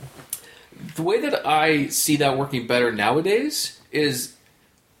 The way that I see that working better nowadays is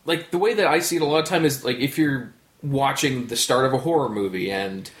like the way that I see it a lot of time is like if you're watching the start of a horror movie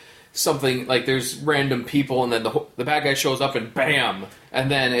and something like there's random people and then the bad guy shows up and bam,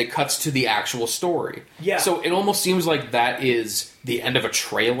 and then it cuts to the actual story. Yeah. So it almost seems like that is the end of a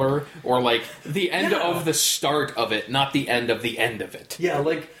trailer or like the end of the start of it, not the end of it. Yeah,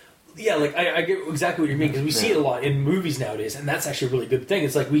 I get exactly what you mean, because we see it a lot in movies nowadays, and that's actually a really good thing.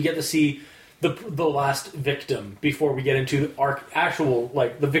 It's like we get to see the last victim before we get into our actual,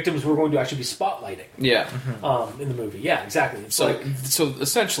 like, the victims we're going to actually be spotlighting. Yeah. In the movie. Yeah, exactly. It's so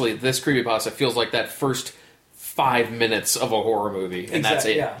essentially, this creepypasta feels like that first 5 minutes of a horror movie, and that's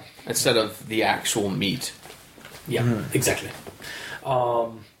it. Yeah. Instead of the actual meat. Yeah, exactly.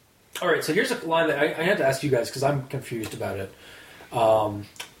 All right, so here's a line that I had to ask you guys because I'm confused about it.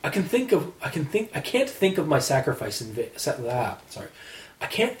 I can't think of my sacrifice in vain. Sorry. I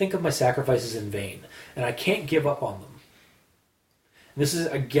can't think of my sacrifices in vain, and I can't give up on them. And this is,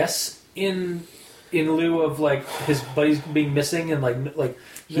 I guess, in lieu of like his buddies being missing and like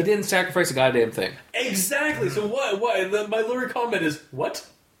he didn't sacrifice a goddamn thing. Exactly. So what? My lyric comment is what?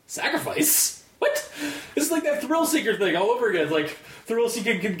 Sacrifice? What? It's like that thrill seeker thing all over again. It's like thrill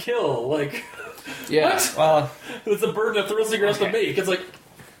seeker can kill. Like yeah. What? Well, it's a burden a thrill seeker has to make. It's like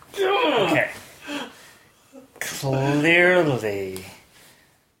okay. Clearly,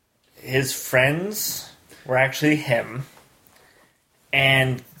 his friends were actually him,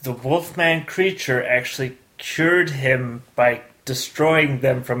 and the Wolfman creature actually cured him by destroying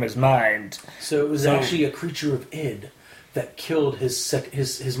them from his mind. So it was actually a creature of id that killed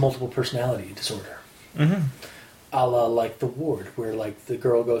his multiple personality disorder. Mm-hmm. A la like the ward, where like the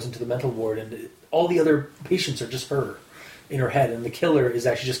girl goes into the mental ward and all the other patients are just her in her head, and the killer is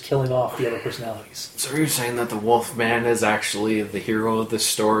actually just killing off the other personalities. So you're saying that the Wolfman is actually the hero of this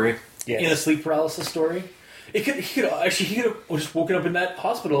story? Yes. In a sleep paralysis story? He could have just woken up in that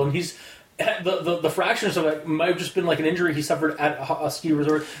hospital, and he's the fractions of it might have just been like an injury he suffered at a ski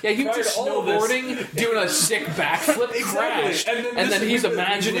resort. Yeah, he was just snowboarding, doing a sick backflip, crash, and then he's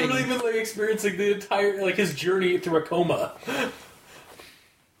imagining. He's literally been like experiencing the entire like his journey through a coma.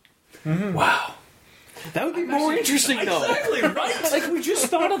 Mm-hmm. Wow. That would be more interesting, though. Exactly, right? Like, we just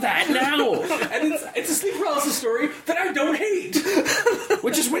thought of that now. And it's a sleep paralysis story that I don't hate.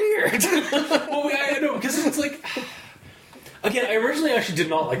 Which is weird. Well, I know, because it's like... Again, I originally actually did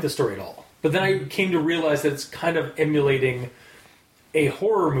not like the story at all. But then I came to realize that it's kind of emulating a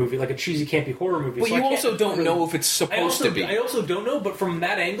horror movie, like a cheesy, campy horror movie. But so you also don't know if it's supposed to be. I also don't know, but from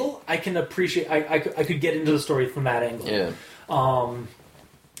that angle, I can appreciate... I could get into the story from that angle. Yeah.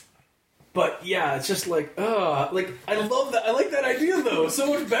 But yeah, it's just like, I love that. I like that idea though, so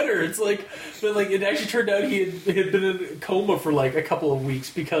much better. It's like, but like it actually turned out he had been in a coma for like a couple of weeks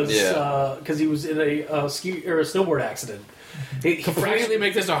because he was in a ski or a snowboard accident. He completely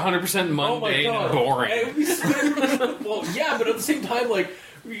make this 100% mundane and boring. Well, yeah, but at the same time, like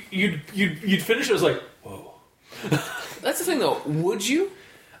you'd finish it as like, whoa. That's the thing though. Would you?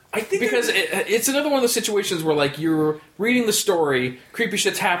 I think because it's another one of those situations where like you're reading the story, creepy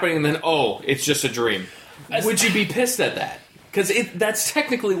shit's happening, and then it's just a dream. Would you be pissed at that? Because that's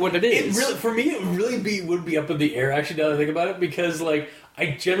technically what it is. It really, for me, it really would be up in the air. Actually, now that I think about it, because like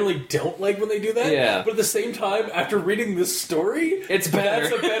I generally don't like when they do that. Yeah. But at the same time, after reading this story, it's better.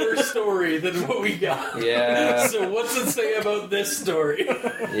 That's a better story than what we got. Yeah. So what's it say about this story?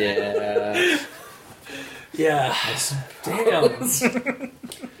 Yeah. Yeah. Damn.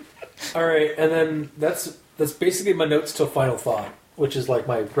 All right, and then that's basically my notes till final thought, which is like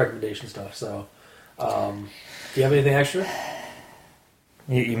my recommendation stuff. So, do you have anything extra?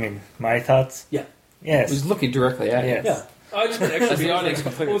 You mean my thoughts? Yeah. Yes. I was looking directly at it. Yeah. I just been extra the audience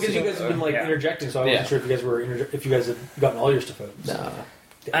because you guys have been like interjecting, so I wasn't sure if you guys had gotten all your stuff out. No.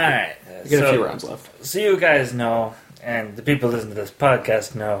 All right. You got a few rounds left. So you guys know, and the people listening to this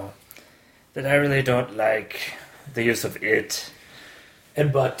podcast know, that I really don't like the use of it.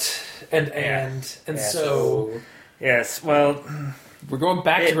 So yes, well, we're going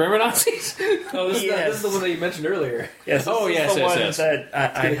back to Grammar Nazis. Oh, this is the one that you mentioned earlier. Yes, the one that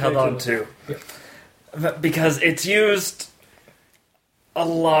I held on to because it's used a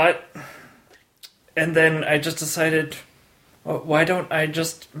lot, and then I just decided, well, why don't I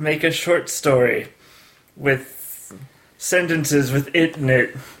just make a short story with sentences with it in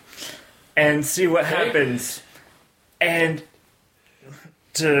it and see what happens, and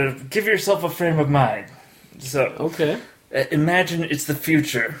to give yourself a frame of mind. So, imagine it's the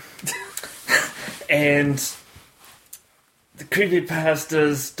future, and the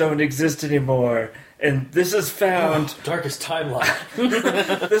creepypastas don't exist anymore, and this is found... darkest timeline.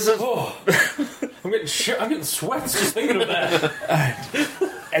 This is... I'm getting sweats just thinking of that.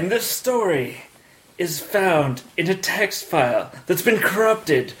 And this story is found in a text file that's been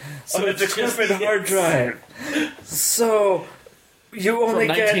corrupted on a decrepit hard drive. So you only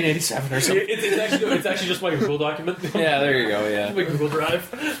From get 1987 or something. It's actually just my Google document. Yeah, there you go, yeah. My Google Drive.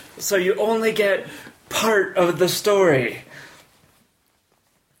 so you only get part of the story.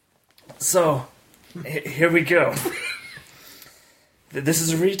 So here we go. This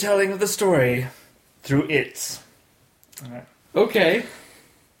is a retelling of the story through its. Okay.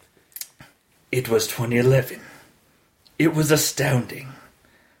 It was 2011. It was astounding.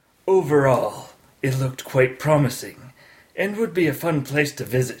 Overall, it looked quite promising and would be a fun place to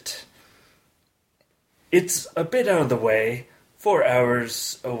visit. It's a bit out of the way, 4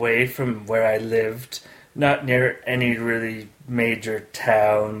 hours away from where I lived, not near any really major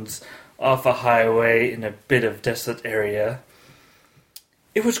towns, off a highway in a bit of desolate area.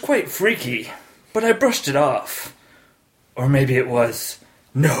 It was quite freaky, but I brushed it off. Or maybe it was,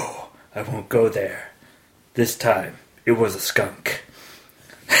 no, I won't go there. This time, it was a skunk.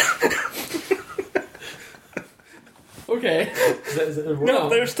 Okay. No,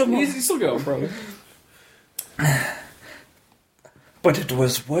 there's the more. You still go, bro. But it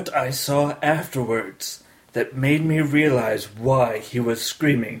was what I saw afterwards that made me realize why he was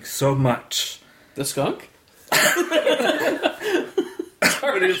screaming so much. The skunk?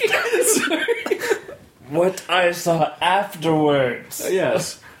 Sorry. What I saw afterwards.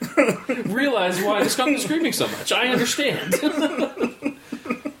 Yes. Realize why the skunk is screaming so much. I understand.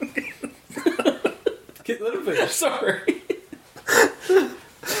 Let him finish. Sorry.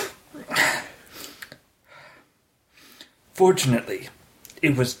 Fortunately,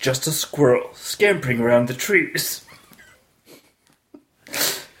 it was just a squirrel scampering around the trees.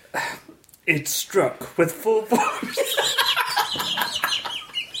 It struck with full force.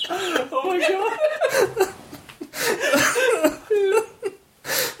 Oh my god.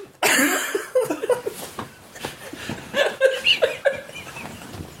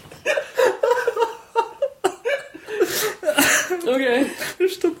 Okay.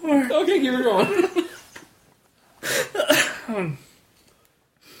 There's still more. Okay, keep it going.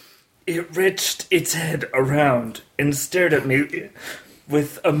 It wrenched its head around and stared at me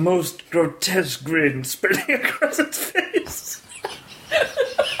with a most grotesque grin spreading across its face.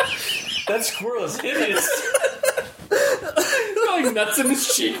 That squirrel is hideous. Got nuts in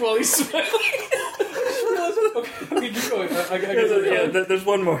his cheek while he's smiling. Okay, keep going. There's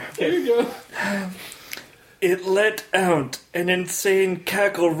one more. There you go. It let out an insane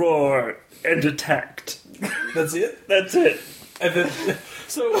cackle roar and attacked. That's it? That's it. And then,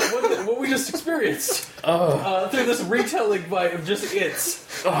 so what we just experienced through this retelling of just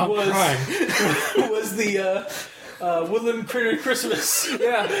was the Woodland Critter Christmas.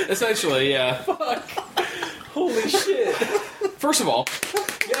 Yeah, essentially, yeah. Fuck. Holy shit. First of all,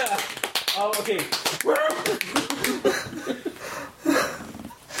 Yeah. Okay.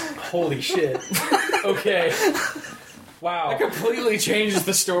 Holy shit. Okay. Wow. that completely changes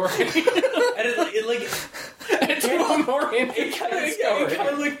the story. And it like It's one more it kind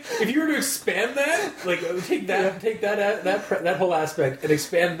of like if you were to expand that, like take that whole aspect and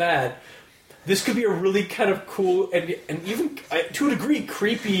expand that, this could be a really kind of cool and even to a degree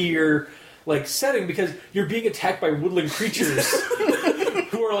creepier like setting because you're being attacked by woodland creatures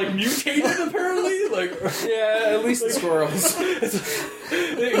who are like mutated apparently. Like Yeah, at least the squirrels.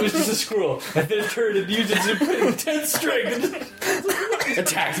 it was just a squirrel, and then it turned and used its intense strength.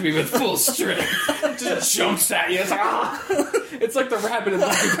 Attacked me with full strength. Just jumps at you. It's like, ah! It's like the rabbit in the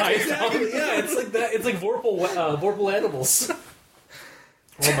Python. Exactly, yeah, it's like that. It's like Vorpal animals.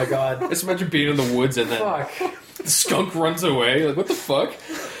 Oh my god. Just imagine being in the woods and then Fuck. the skunk runs away. Like, what the fuck?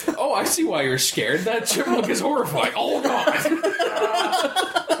 Oh, I see why you're scared. That chipmunk is horrified. Oh god.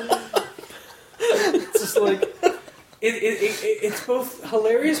 It's just like it's both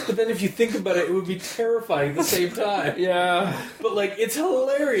hilarious, but then if you think about it, it would be terrifying at the same time. Yeah. But like, it's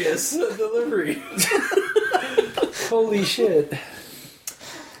hilarious delivery. Holy shit!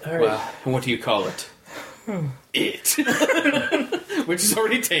 All right. Well, and what do you call it? It. Which is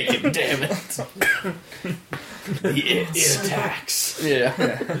already taken, damn it. It attacks. Yeah.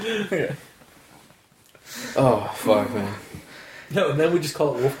 Oh, fuck, man. No, and then we just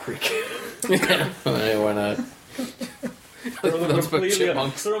call it Wolf Creek. Yeah, why not? Throw them Those but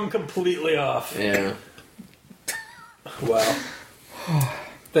chipmunks. Throw them completely off. Yeah. Wow.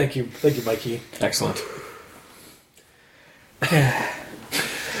 Thank you, Mikey. Excellent.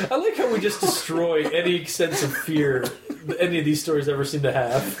 I like how we just destroy any sense of fear any of these stories ever seem to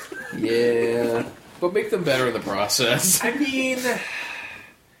have. Yeah. But make them better in the process. I mean,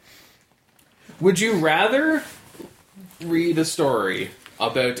 would you rather read a story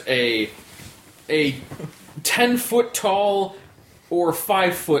about a a 10-foot tall or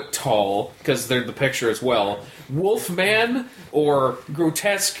 5-foot tall, because they're the picture as well, Wolfman or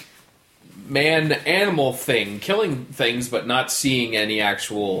grotesque man-animal thing, killing things but not seeing any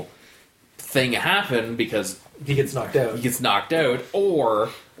actual thing happen because he gets knocked out. Or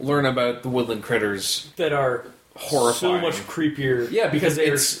learn about the woodland critters that are horrifying. So much creepier. Yeah, because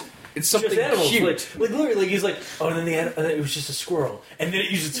it's something animals. cute. Like literally, like he's like, oh, and then it was just a squirrel, and then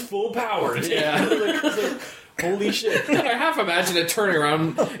it used its full power. Yeah. like, holy shit! I half imagine it turning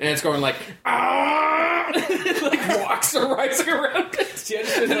around and it's going like, ah, like walks are rising around it. See,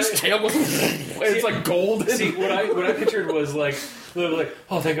 and its tail goes, it's like gold. See, what I pictured was like, literally like,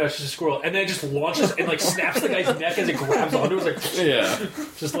 oh, thank God, it's just a squirrel, and then it just launches and like snaps the guy's neck as it grabs onto it. It's like, yeah,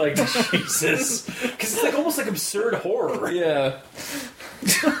 just like Jesus, because it's like almost like absurd horror. Yeah.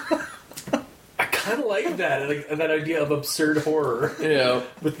 I kind of like that, like that idea of absurd horror. Yeah,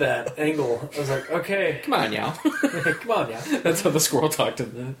 with that angle, I was like, okay, come on, y'all. Come on, yeah. That's how the squirrel talked to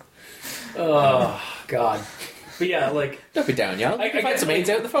that. Oh God. But yeah, like don't be down, y'all. I find some aids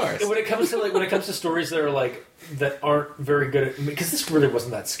out in the forest. When it comes to stories that are like that aren't very good at, because this really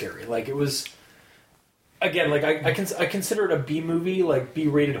wasn't that scary. Like it was, again, like I consider it a B movie, like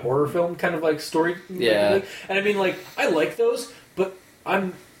B-rated horror film kind of like story. Yeah. Like, and I mean, like I like those, but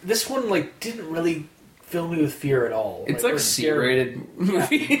this one like didn't really fill me with fear at all. It's like C-rated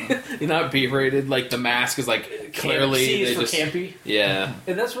movie, not B-rated. Like The Mask is like clearly C is for just campy. Yeah,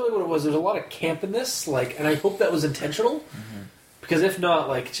 and that's really what it was. There's a lot of camp in this, like, and I hope that was intentional. Because if not,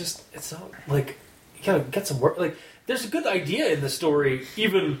 like, it's not like you gotta get some work. Like, there's a good idea in the story,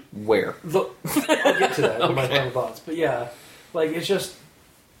 even where I'll get to that with my final thoughts. But yeah, like it's just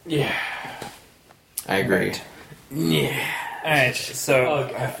I agree. Right. Yeah. Alright,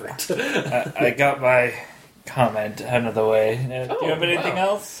 so I got my comment out of the way. Do you have anything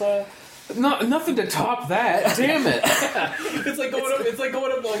else? Nothing to top that. Damn it! It's like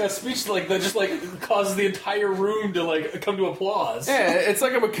going up to like a speech like that just like causes the entire room to like come to applause. Yeah, it's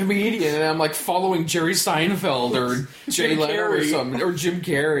like I'm a comedian and I'm like following Jerry Seinfeld or Jay Leno or something or Jim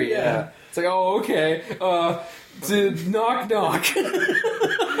Carrey. Yeah. It's like, oh, okay. Knock knock.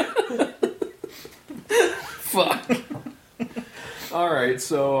 Fuck. All right,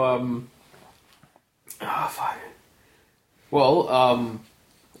 so fuck. Well,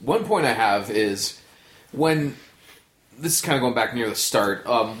 one point I have is when this is kind of going back near the start.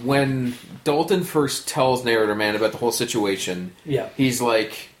 When Dalton first tells Narrator Man about the whole situation, he's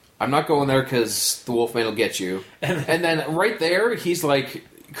like, "I'm not going there because the Wolfman will get you." And then right there, he's like,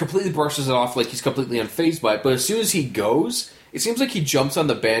 completely brushes it off like he's completely unfazed by it. But as soon as he goes, it seems like he jumps on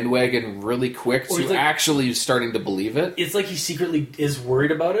the bandwagon really quick to like, actually starting to believe it. It's like he secretly is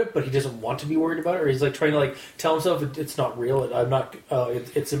worried about it, but he doesn't want to be worried about it. Or he's like trying to like tell himself it's not real. I'm not.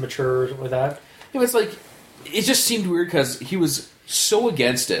 It's immature or something like that. It's like it just seemed weird because he was so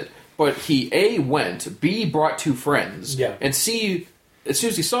against it, but he A, went, B, brought two friends, and C, as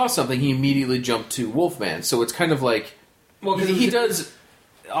soon as he saw something, he immediately jumped to Wolfman. So it's kind of like he does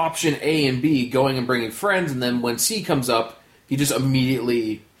option A and B, going and bringing friends, and then when C comes up, he just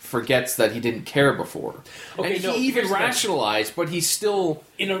immediately forgets that he didn't care before. Okay, and he even rationalized, but he's still...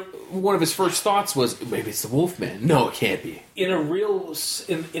 one of his first thoughts was, maybe it's the Wolfman. No, it can't be. In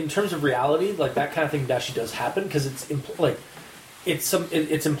terms of reality, like, that kind of thing actually does happen, because it's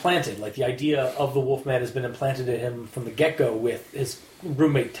implanted. Like, the idea of the Wolfman has been implanted in him from the get-go with his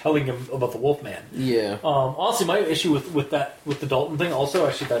roommate telling him about the Wolfman. Yeah. Honestly, my issue with the Dalton thing also,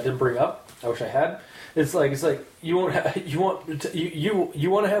 actually, that I didn't bring up, I wish I had... It's like you want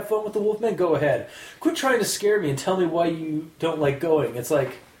to have fun with the Wolfman? Go ahead. Quit trying to scare me and tell me why you don't like going. It's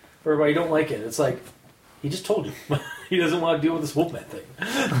like, or why you don't like it. It's like he just told you he doesn't want to deal with this Wolfman thing.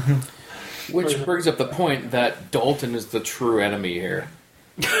 Which brings up the point that Dalton is the true enemy here.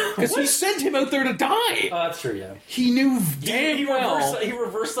 Because he sent him out there to die. That's true. Yeah, he knew damn well. He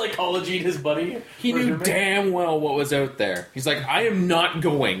reversed psychologied his buddy. He knew damn well what was out there. He's like, I am not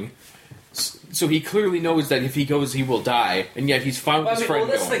going. So he clearly knows that if he goes, he will die, and yet he's fine with his friend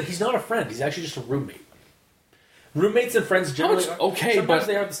going. That's the thing. He's not a friend. He's actually just a roommate. Roommates and friends generally sometimes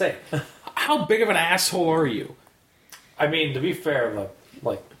they aren't the same. How big of an asshole are you? I mean, to be fair,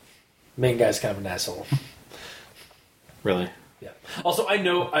 the main guy's kind of an asshole. Really? Yeah. Also, I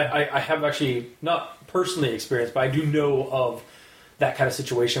know I have actually not personally experienced, but I do know of that kind of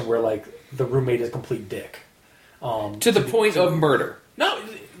situation where the roommate is a complete dick. To the point of murder. No.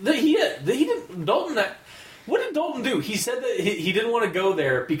 He didn't. Dalton. What did Dalton do? He said that he didn't want to go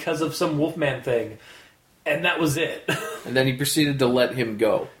there because of some Wolfman thing, and that was it. And then he proceeded to let him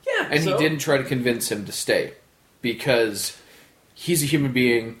go. Yeah, and he didn't try to convince him to stay because he's a human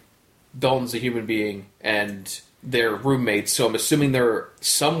being. Dalton's a human being and they're roommates, so I'm assuming they're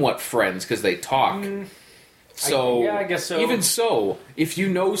somewhat friends because they talk. So I guess so. Even so, if you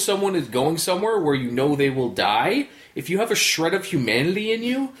know someone is going somewhere where you know they will die, if you have a shred of humanity in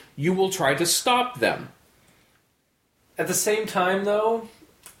you, you will try to stop them. At the same time, though,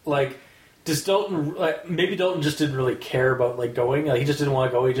 like, does Dalton... maybe Dalton just didn't really care about, like, going. Like, he just didn't want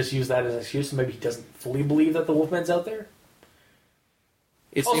to go. He just used that as an excuse. So maybe he doesn't fully believe that the Wolfman's out there.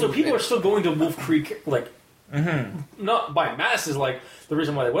 People are still going to Wolf Creek, like, not by masses, like, the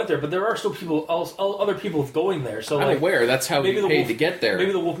reason why they went there, but there are still other people going there. So, I'm like, aware. That's how you paid to get there.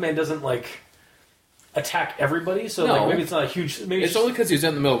 Maybe the Wolfman doesn't, like, attack everybody. So, no. like, maybe it's not a huge... Maybe it's only because he's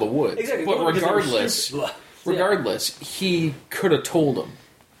in the middle of the woods. Exactly. But regardless, he could have told him.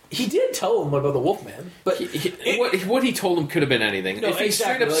 He did tell him about the Wolfman, but what he told him could have been anything. No, if he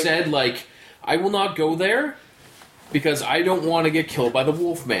exactly, straight up said, like, I will not go there because I don't want to get killed by the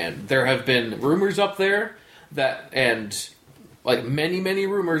Wolfman. There have been rumors up there and like many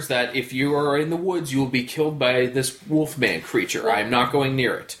rumors that if you are in the woods, you will be killed by this Wolfman creature. I'm not going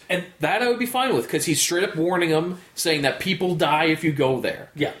near it. And that I would be fine with, because he's straight up warning him, saying that people die if you go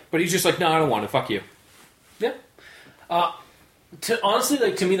there. Yeah. But he's just like, no, I don't want to. Fuck you. Yeah. Honestly,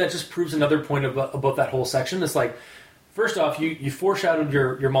 like, to me, that just proves another point about that whole section. It's like, first off, you foreshadowed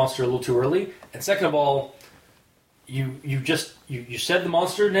your monster a little too early, and second of all, you said the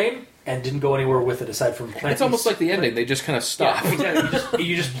monster name and didn't go anywhere with it aside from planting. It's almost like the ending; they just kind of stop. Yeah, exactly.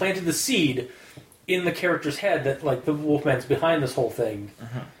 You just planted the seed in the character's head that, like, the Wolfman's behind this whole thing.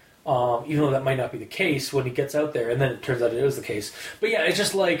 Even though that might not be the case when he gets out there, and then it turns out it is the case. But yeah, it's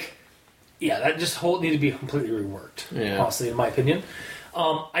just like. Yeah, that just needed to be completely reworked, honestly, in my opinion.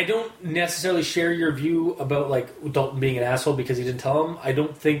 I don't necessarily share your view about, like, Dalton being an asshole because he didn't tell him. I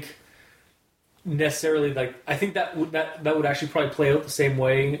don't think necessarily, like, I think that would actually probably play out the same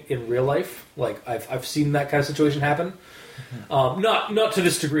way in real life. Like, I've seen that kind of situation happen. Not to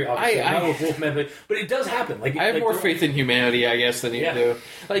this degree, obviously. Not with Wolfman, but it does happen. Like, I have more faith in humanity, I guess, than you do.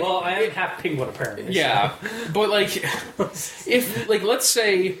 Like, well, I am half penguin, apparently. Yeah, but, like, if, like, let's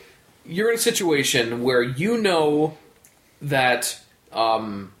say you're in a situation where you know that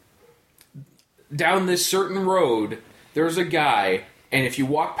down this certain road there's a guy, and if you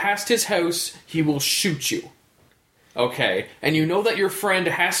walk past his house, he will shoot you. Okay, and you know that your friend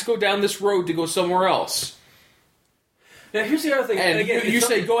has to go down this road to go somewhere else. Now, here's the other thing. And again, you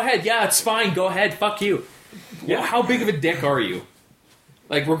say, go ahead, yeah, it's fine, go ahead, fuck you. Yeah. Well, how big of a dick are you?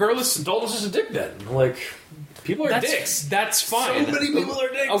 Like, regardless... Dalton's just a dick then. Like... People are dicks. That's fine. So many people are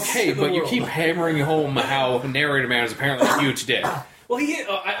dicks. Okay, but you keep hammering home how Narrator Man is apparently a huge dick. Well,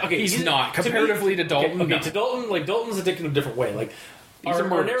 he's not comparatively to Dalton. Okay, to Dalton, like, Dalton's a dick in a different way. Like, our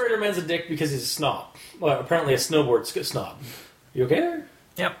Narrator Man's a dick because he's a snob. Well, apparently a snowboard snob. You okay there?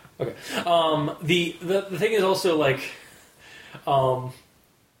 Yep. Okay. The thing is also, like,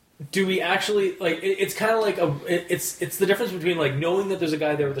 do we actually, like? It's kind of like it's the difference between, like, knowing that there's a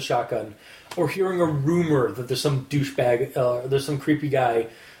guy there with a shotgun, or hearing a rumor that there's some douchebag, there's some creepy guy,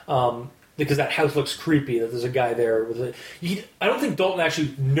 because that house looks creepy, that there's a guy there. I don't think Dalton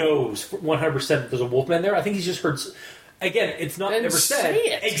actually knows 100% that there's a Wolfman there. I think he's just heard... Again, it's not ever said.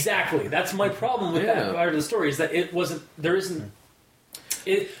 Exactly. That's my problem with that part of the story, is that it wasn't... There isn't...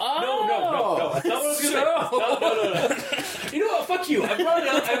 No. That's not what I was going to say. No. You know what? Fuck you.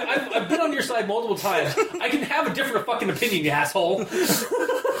 I've been on your side multiple times. I can have a different fucking opinion, you asshole.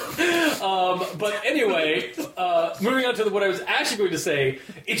 But anyway, moving on to what I was actually going to say,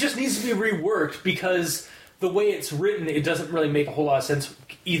 it just needs to be reworked because the way it's written, it doesn't really make a whole lot of sense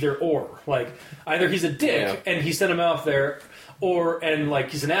either or. Like, either he's a dick and he sent him out there, and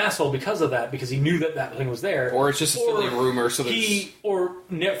he's an asshole because of that, because he knew that thing was there. Or it's just a silly rumor. So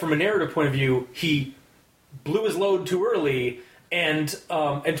from a narrative point of view, he blew his load too early and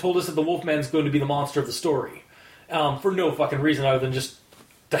told us that the Wolfman's going to be the monster of the story for no fucking reason other than just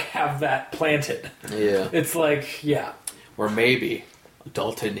to have that planted. Yeah, it's like or maybe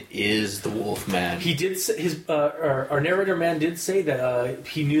Dalton is the Wolfman. He did say, our narrator man did say that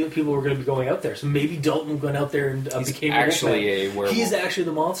he knew that people were going to be going out there, so maybe Dalton went out there and became actually a werewolf. He's actually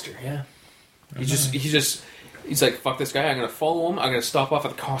the monster. Yeah, He's like, fuck this guy, I'm going to follow him, I'm going to stop off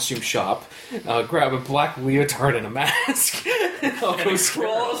at the costume shop, grab a black leotard and a mask, and I'll go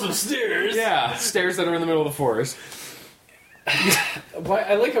crawl some stairs. Yeah, stairs that are in the middle of the forest.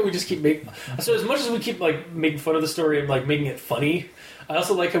 I like how we just keep making... So as much as we keep, like, making fun of the story and, like, making it funny, I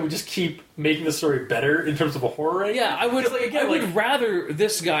also like how we just keep making the story better in terms of a horror angle. Yeah, I would rather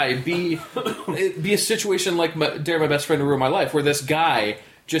this guy be a situation like Dare My Best Friend to Ruin My Life, where this guy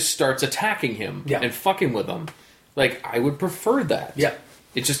just starts attacking him and fucking with him. Like, I would prefer that. Yeah.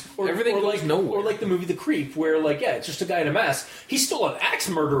 It just everything goes like, nowhere. Or like the movie The Creep, where like it's just a guy in a mask. He's still an axe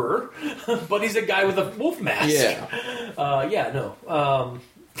murderer, but he's a guy with a wolf mask.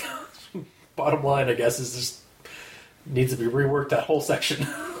 Bottom line, I guess, is just needs to be reworked, that whole section.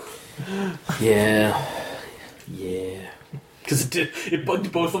 Yeah. Because it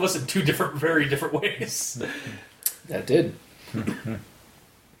bugged both of us in two very different ways. That did.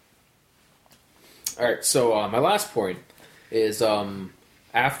 Alright, so my last point is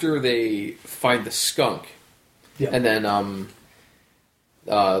after they find the skunk, and then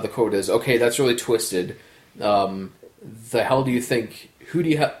the quote is, "Okay, that's really twisted. The hell do you think?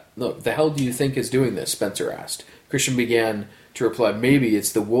 The hell do you think is doing this?" Spencer asked. Christian began to reply, "Maybe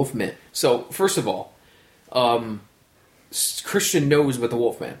it's the Wolfman." So, first of all, Christian knows about the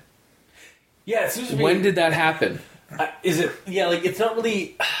Wolfman. Yeah, it seems to me. When did that happen? Is it? Yeah, like it's not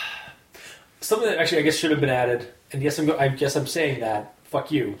really something that actually I guess should have been added. And yes, I guess I'm saying that.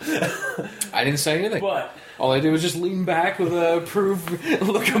 Fuck you. I didn't say anything. But all I did was just lean back with a approved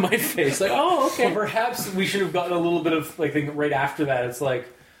look on my face, like, "Oh, okay." But perhaps we should have gotten a little bit of like thing right after that. It's like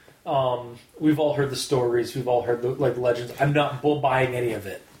we've all heard the stories, we've all heard the like legends. I'm not buying any of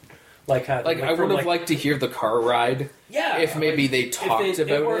it. Like I would have liked to hear the car ride. Yeah, if maybe they talked about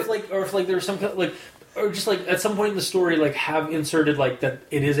it, or if there was some kind of, like, or just like at some point in the story, like have inserted like that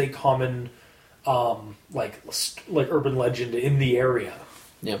it is a common like urban legend in the area.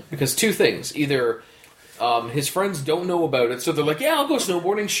 Yeah, because two things: either his friends don't know about it, so they're like, "Yeah, I'll go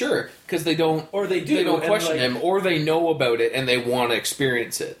snowboarding, sure," because they don't, or they do, they don't question him, or they know about it and they want to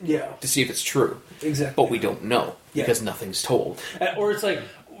experience it, to see if it's true. Exactly, but we don't know because nothing's told. Or it's like,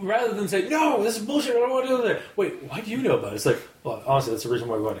 rather than say, "No, this is bullshit, I don't want to do that." Wait, why do you know about it? It's like, well, honestly, that's the reason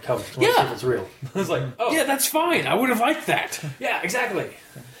why we want to come. I want to see if it's real. It's like, oh, yeah, that's fine. I would have liked that. Yeah, exactly.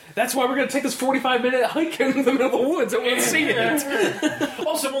 That's why we're going to take this 45-minute hike in the middle of the woods. I want to see it.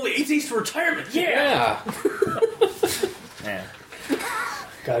 Also, I'm only 8 days to retirement. Yeah. Yeah.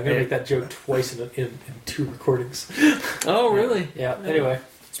 God, I'm going to make that joke twice in 2 recordings. Oh, really? Yeah. Anyway.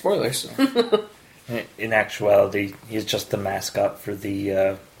 Spoilers. In actuality, he's just the mascot for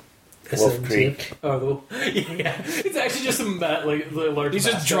the Wolf Creek. Oh, yeah. It's actually just a large He's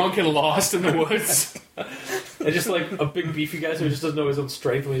just drunk and lost in the woods. And just like a big beefy guy who just doesn't know his own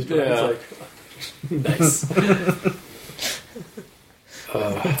strength when he's drunk. It's like, nice.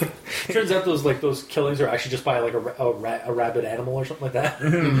 Turns out those killings are actually just by like a rabid animal or something like that.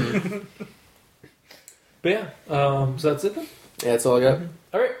 But yeah, so that's it then? Yeah, that's all I got.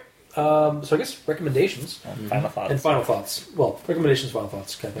 Alright. So I guess recommendations. Final thoughts. And final thoughts. Well, recommendations, final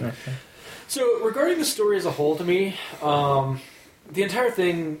thoughts kind of thing. So regarding the story as a whole, to me, the entire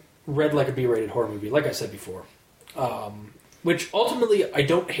thing read like a B-rated horror movie, like I said before. Which ultimately I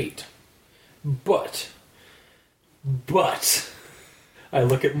don't hate. But I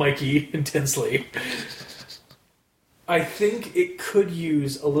look at Mikey intensely. I think it could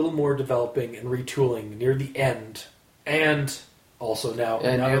use a little more developing and retooling near the end, and also now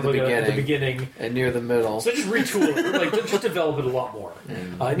near the beginning, and near the middle. So just retool it, like just develop it a lot more.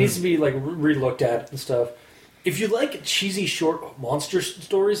 It needs to be like re-looked at and stuff. If you like cheesy short monster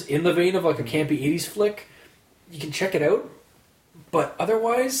stories in the vein of like a campy 80s flick, you can check it out. But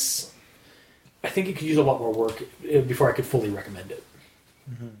otherwise, I think it could use a lot more work before I could fully recommend it.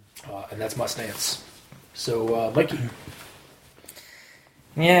 And that's my stance. So, Mikey.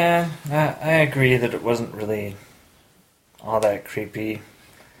 Yeah, I agree that it wasn't really all that creepy.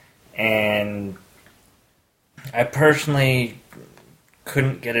 And I personally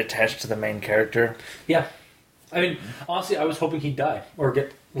couldn't get attached to the main character. Yeah. I mean, honestly, I was hoping he'd die. Or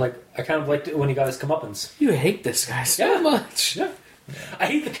get, like, I kind of liked it when he got his comeuppance. You hate this guy so much. Yeah. I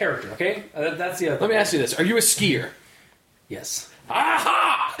hate the character, okay? That's the other Let me ask you this. Are you a skier? Yes.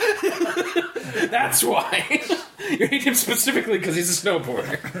 Aha! That's why. You hate him specifically because he's a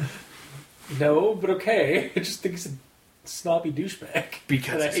snowboarder. No, but okay. I just think he's a snobby douchebag.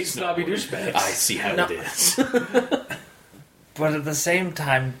 Because I hate snobby douchebags. I see how it is. But at the same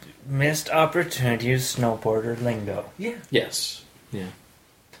time, missed opportunities, snowboarder lingo. Yeah. Yes. Yeah.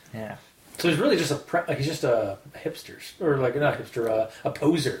 Yeah. So he's really just he's just a hipster, or like not a hipster, a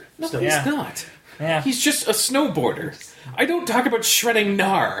poser. No, he's not. Yeah. He's just a snowboarder. I don't talk about shredding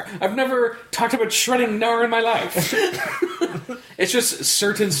gnar. I've never talked about shredding gnar in my life. It's just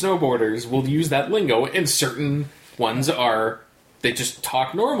certain snowboarders will use that lingo, and certain ones they just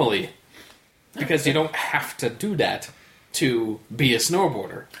talk normally. Because you don't have to do that to be a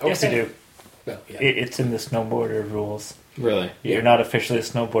snowboarder. Yes, you do. Well, yeah. It's in the snowboarder rules. Really? You're not officially a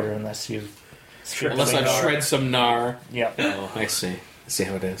snowboarder unless you... Unless I shred some gnar. Yeah. Oh, I see. I see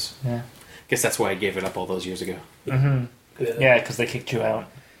how it is. Yeah. Guess that's why I gave it up all those years ago. Mm-hmm. Yeah, because they kicked you out.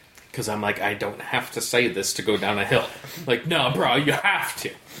 Because I'm like, I don't have to say this to go down a hill. Like, no, bro, you have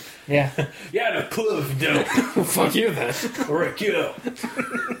to. Yeah. Yeah, the club if you don't. Fuck you then. Alright, get out.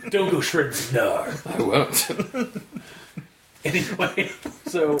 Don't go shredding some gnar. I won't. Anyway,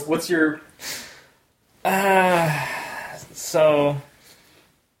 so what's your... So,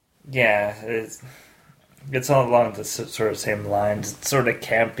 yeah, it's all along the sort of same lines. It's sort of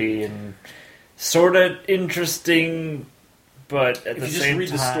campy and sort of interesting, but at the same time... If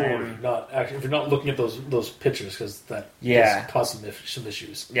you just read the story, not actually, if you're not looking at those pictures, because that Yeah. does cause some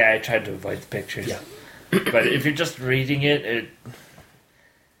issues. Yeah, I tried to avoid the pictures. Yeah. But if you're just reading it,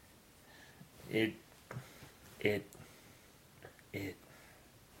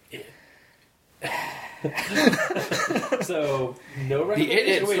 So, no The recommendation?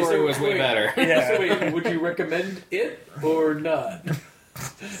 It story was way better. Yeah. So wait, would you recommend it or not?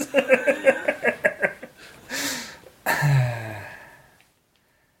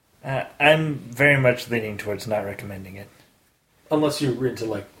 I'm very much leaning towards not recommending it. Unless you're into,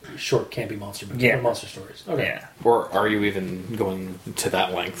 like, short campy monster movies, Yeah. or monster stories. Okay. Yeah. Or are you even going to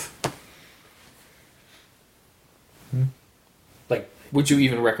that length? Like, Would you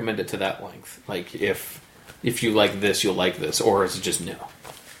even recommend it to that length? Like, if you like this, you'll like this, or is it just no?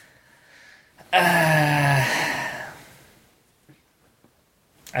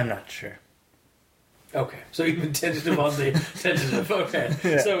 I'm not sure. okay. So even tentative on the tentative. Okay.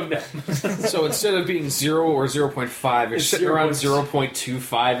 Yeah. So, no. So instead of being 0 or 0.5, you're It's sitting around 0.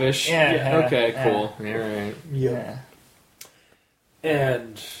 0.25-ish? Yeah. Okay, yeah. cool. All right. Yeah.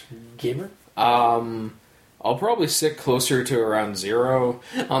 And gamer? I'll probably sit closer to around 0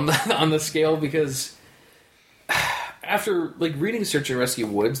 on the scale because after like reading Search and Rescue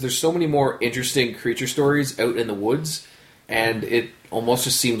Woods, there's so many more interesting creature stories out in the woods, and it almost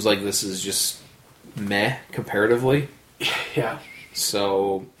just seems like this is just meh comparatively. Yeah.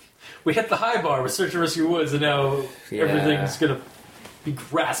 So We hit the high bar with Search and Rescue Woods, and now Yeah. everything's going to be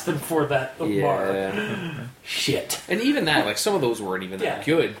grasping for that bar. yeah, Shit. and even that, like some of those weren't even that Yeah.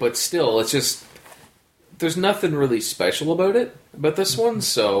 good, but still, it's just there's nothing really special about this one.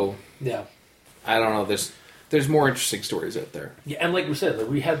 So Yeah. I don't know. There's more interesting stories out there. Yeah, and like we said, like,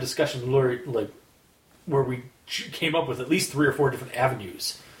 we had discussions where we came up with at least 3 or 4 different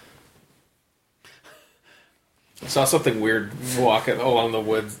avenues. I saw something weird walking along the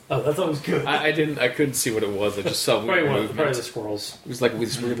woods. Oh, that's always good. I couldn't see what it was. I just saw probably weird one, probably the movement. squirrels. It was like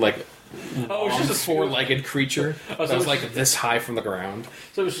this weird, like Oh, it's just a squirrel. four-legged creature Oh, so that was it's like just- this high from the ground.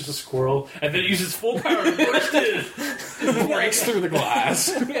 So it was just a squirrel, and then it uses full power to burst in. Breaks through the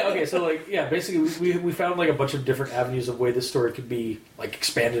glass. Yeah, okay, so like, yeah, basically we found like a bunch of different avenues of way this story could be like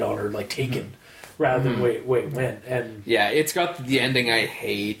expanded on or like taken, rather than wait, when. And Yeah, it's got the ending I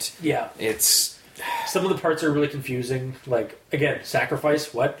hate. yeah, It's some of the parts are really confusing. Like, again,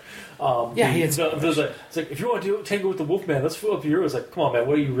 sacrifice, what? Yeah, it's like, if you want to tango with the Wolfman, let's fill up your... It's like, come on, man,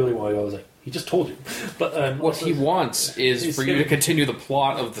 what do you really want? I was like, he just told you. But what he wants is he's for you to gonna- continue the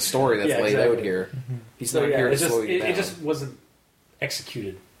plot of the story that's Yeah, laid exactly. out here. He's So not yeah, here to it just, slow you down. it just wasn't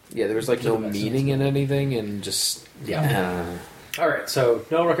executed. Yeah, there was like to no the best meaning sense. in anything, and just All right, so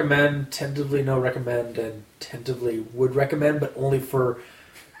no recommend, tentatively no recommend, and tentatively would recommend, but only for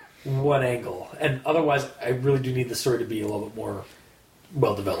one angle. And otherwise, I really do need the story to be a little bit more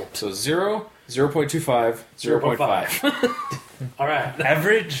well developed. So 0, 0.25, 0.5. All right.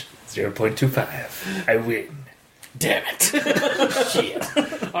 Average 0.25. I win. Damn it.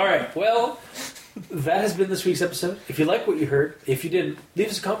 Shit. All right. Well, that has been this week's episode. If you like what you heard, if you didn't, leave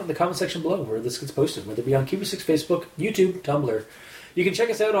us a comment in the comment section below where this gets posted, whether it be on QB6 Facebook, YouTube, Tumblr. You can check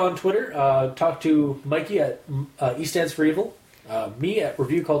us out on Twitter. Talk to Mikey at E Stands for Evil, me at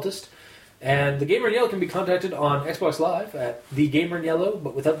Review Cultist, and the Gamer in Yellow can be contacted on Xbox Live at the Gamer in Yellow,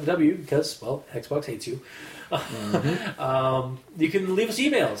 but without the W because, well, Xbox hates you. You can leave us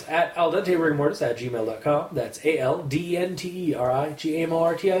emails at aldenterigamortis@gmail.com. That's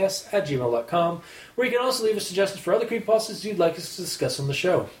aldenterigamortis@gmail.com, where you can also leave us suggestions for other creepypastas you'd like us to discuss on the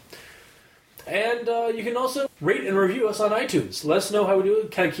show. And you can also rate and review us on iTunes. Let us know how we do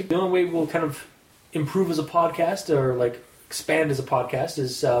it. Kind of keep the only way we'll kind of improve as a podcast or like expand as a podcast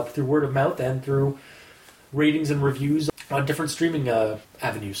is through word of mouth and through ratings and reviews on different streaming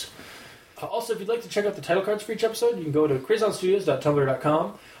avenues. Also, if you'd like to check out the title cards for each episode, you can go to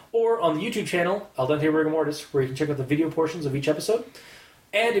crazonstudios.tumblr.com or on the YouTube channel, Al Dente Rigor Mortis, where you can check out the video portions of each episode.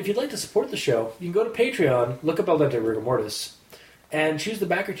 And if you'd like to support the show, you can go to Patreon, look up Al Dente Rigor Mortis, and choose the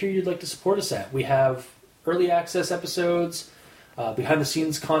backer tier you'd like to support us at. We have early access episodes,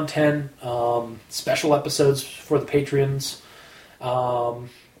 behind-the-scenes content, special episodes for the patrons,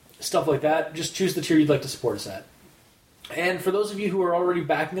 stuff like that. Just choose the tier you'd like to support us at. And for those of you who are already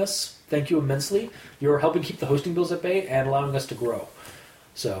backing us, thank you immensely. You're helping keep the hosting bills at bay and allowing us to grow.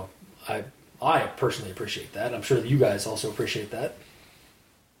 So I personally appreciate that. I'm sure that you guys also appreciate that.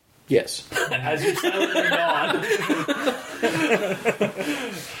 Yes. As you silently nod.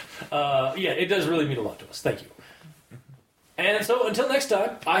 Yeah, it does really mean a lot to us. Thank you. And so, until next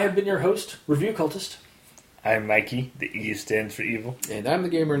time, I have been your host, Review Cultist. I'm Mikey. The E stands for evil. And I'm the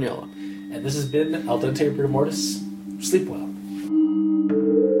gamer in yellow. And this has been Al Dente Rigor Mortis. Sleep well.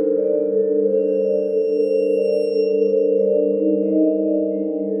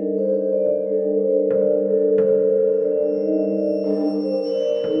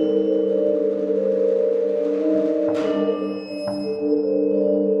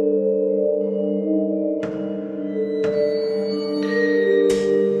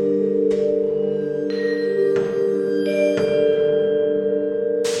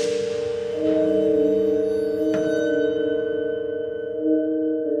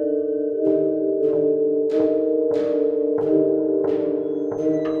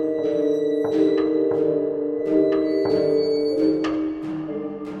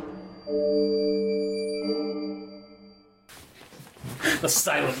 A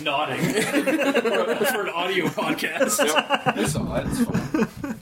silent nodding for an audio podcast. Yep. I saw it. It's fine.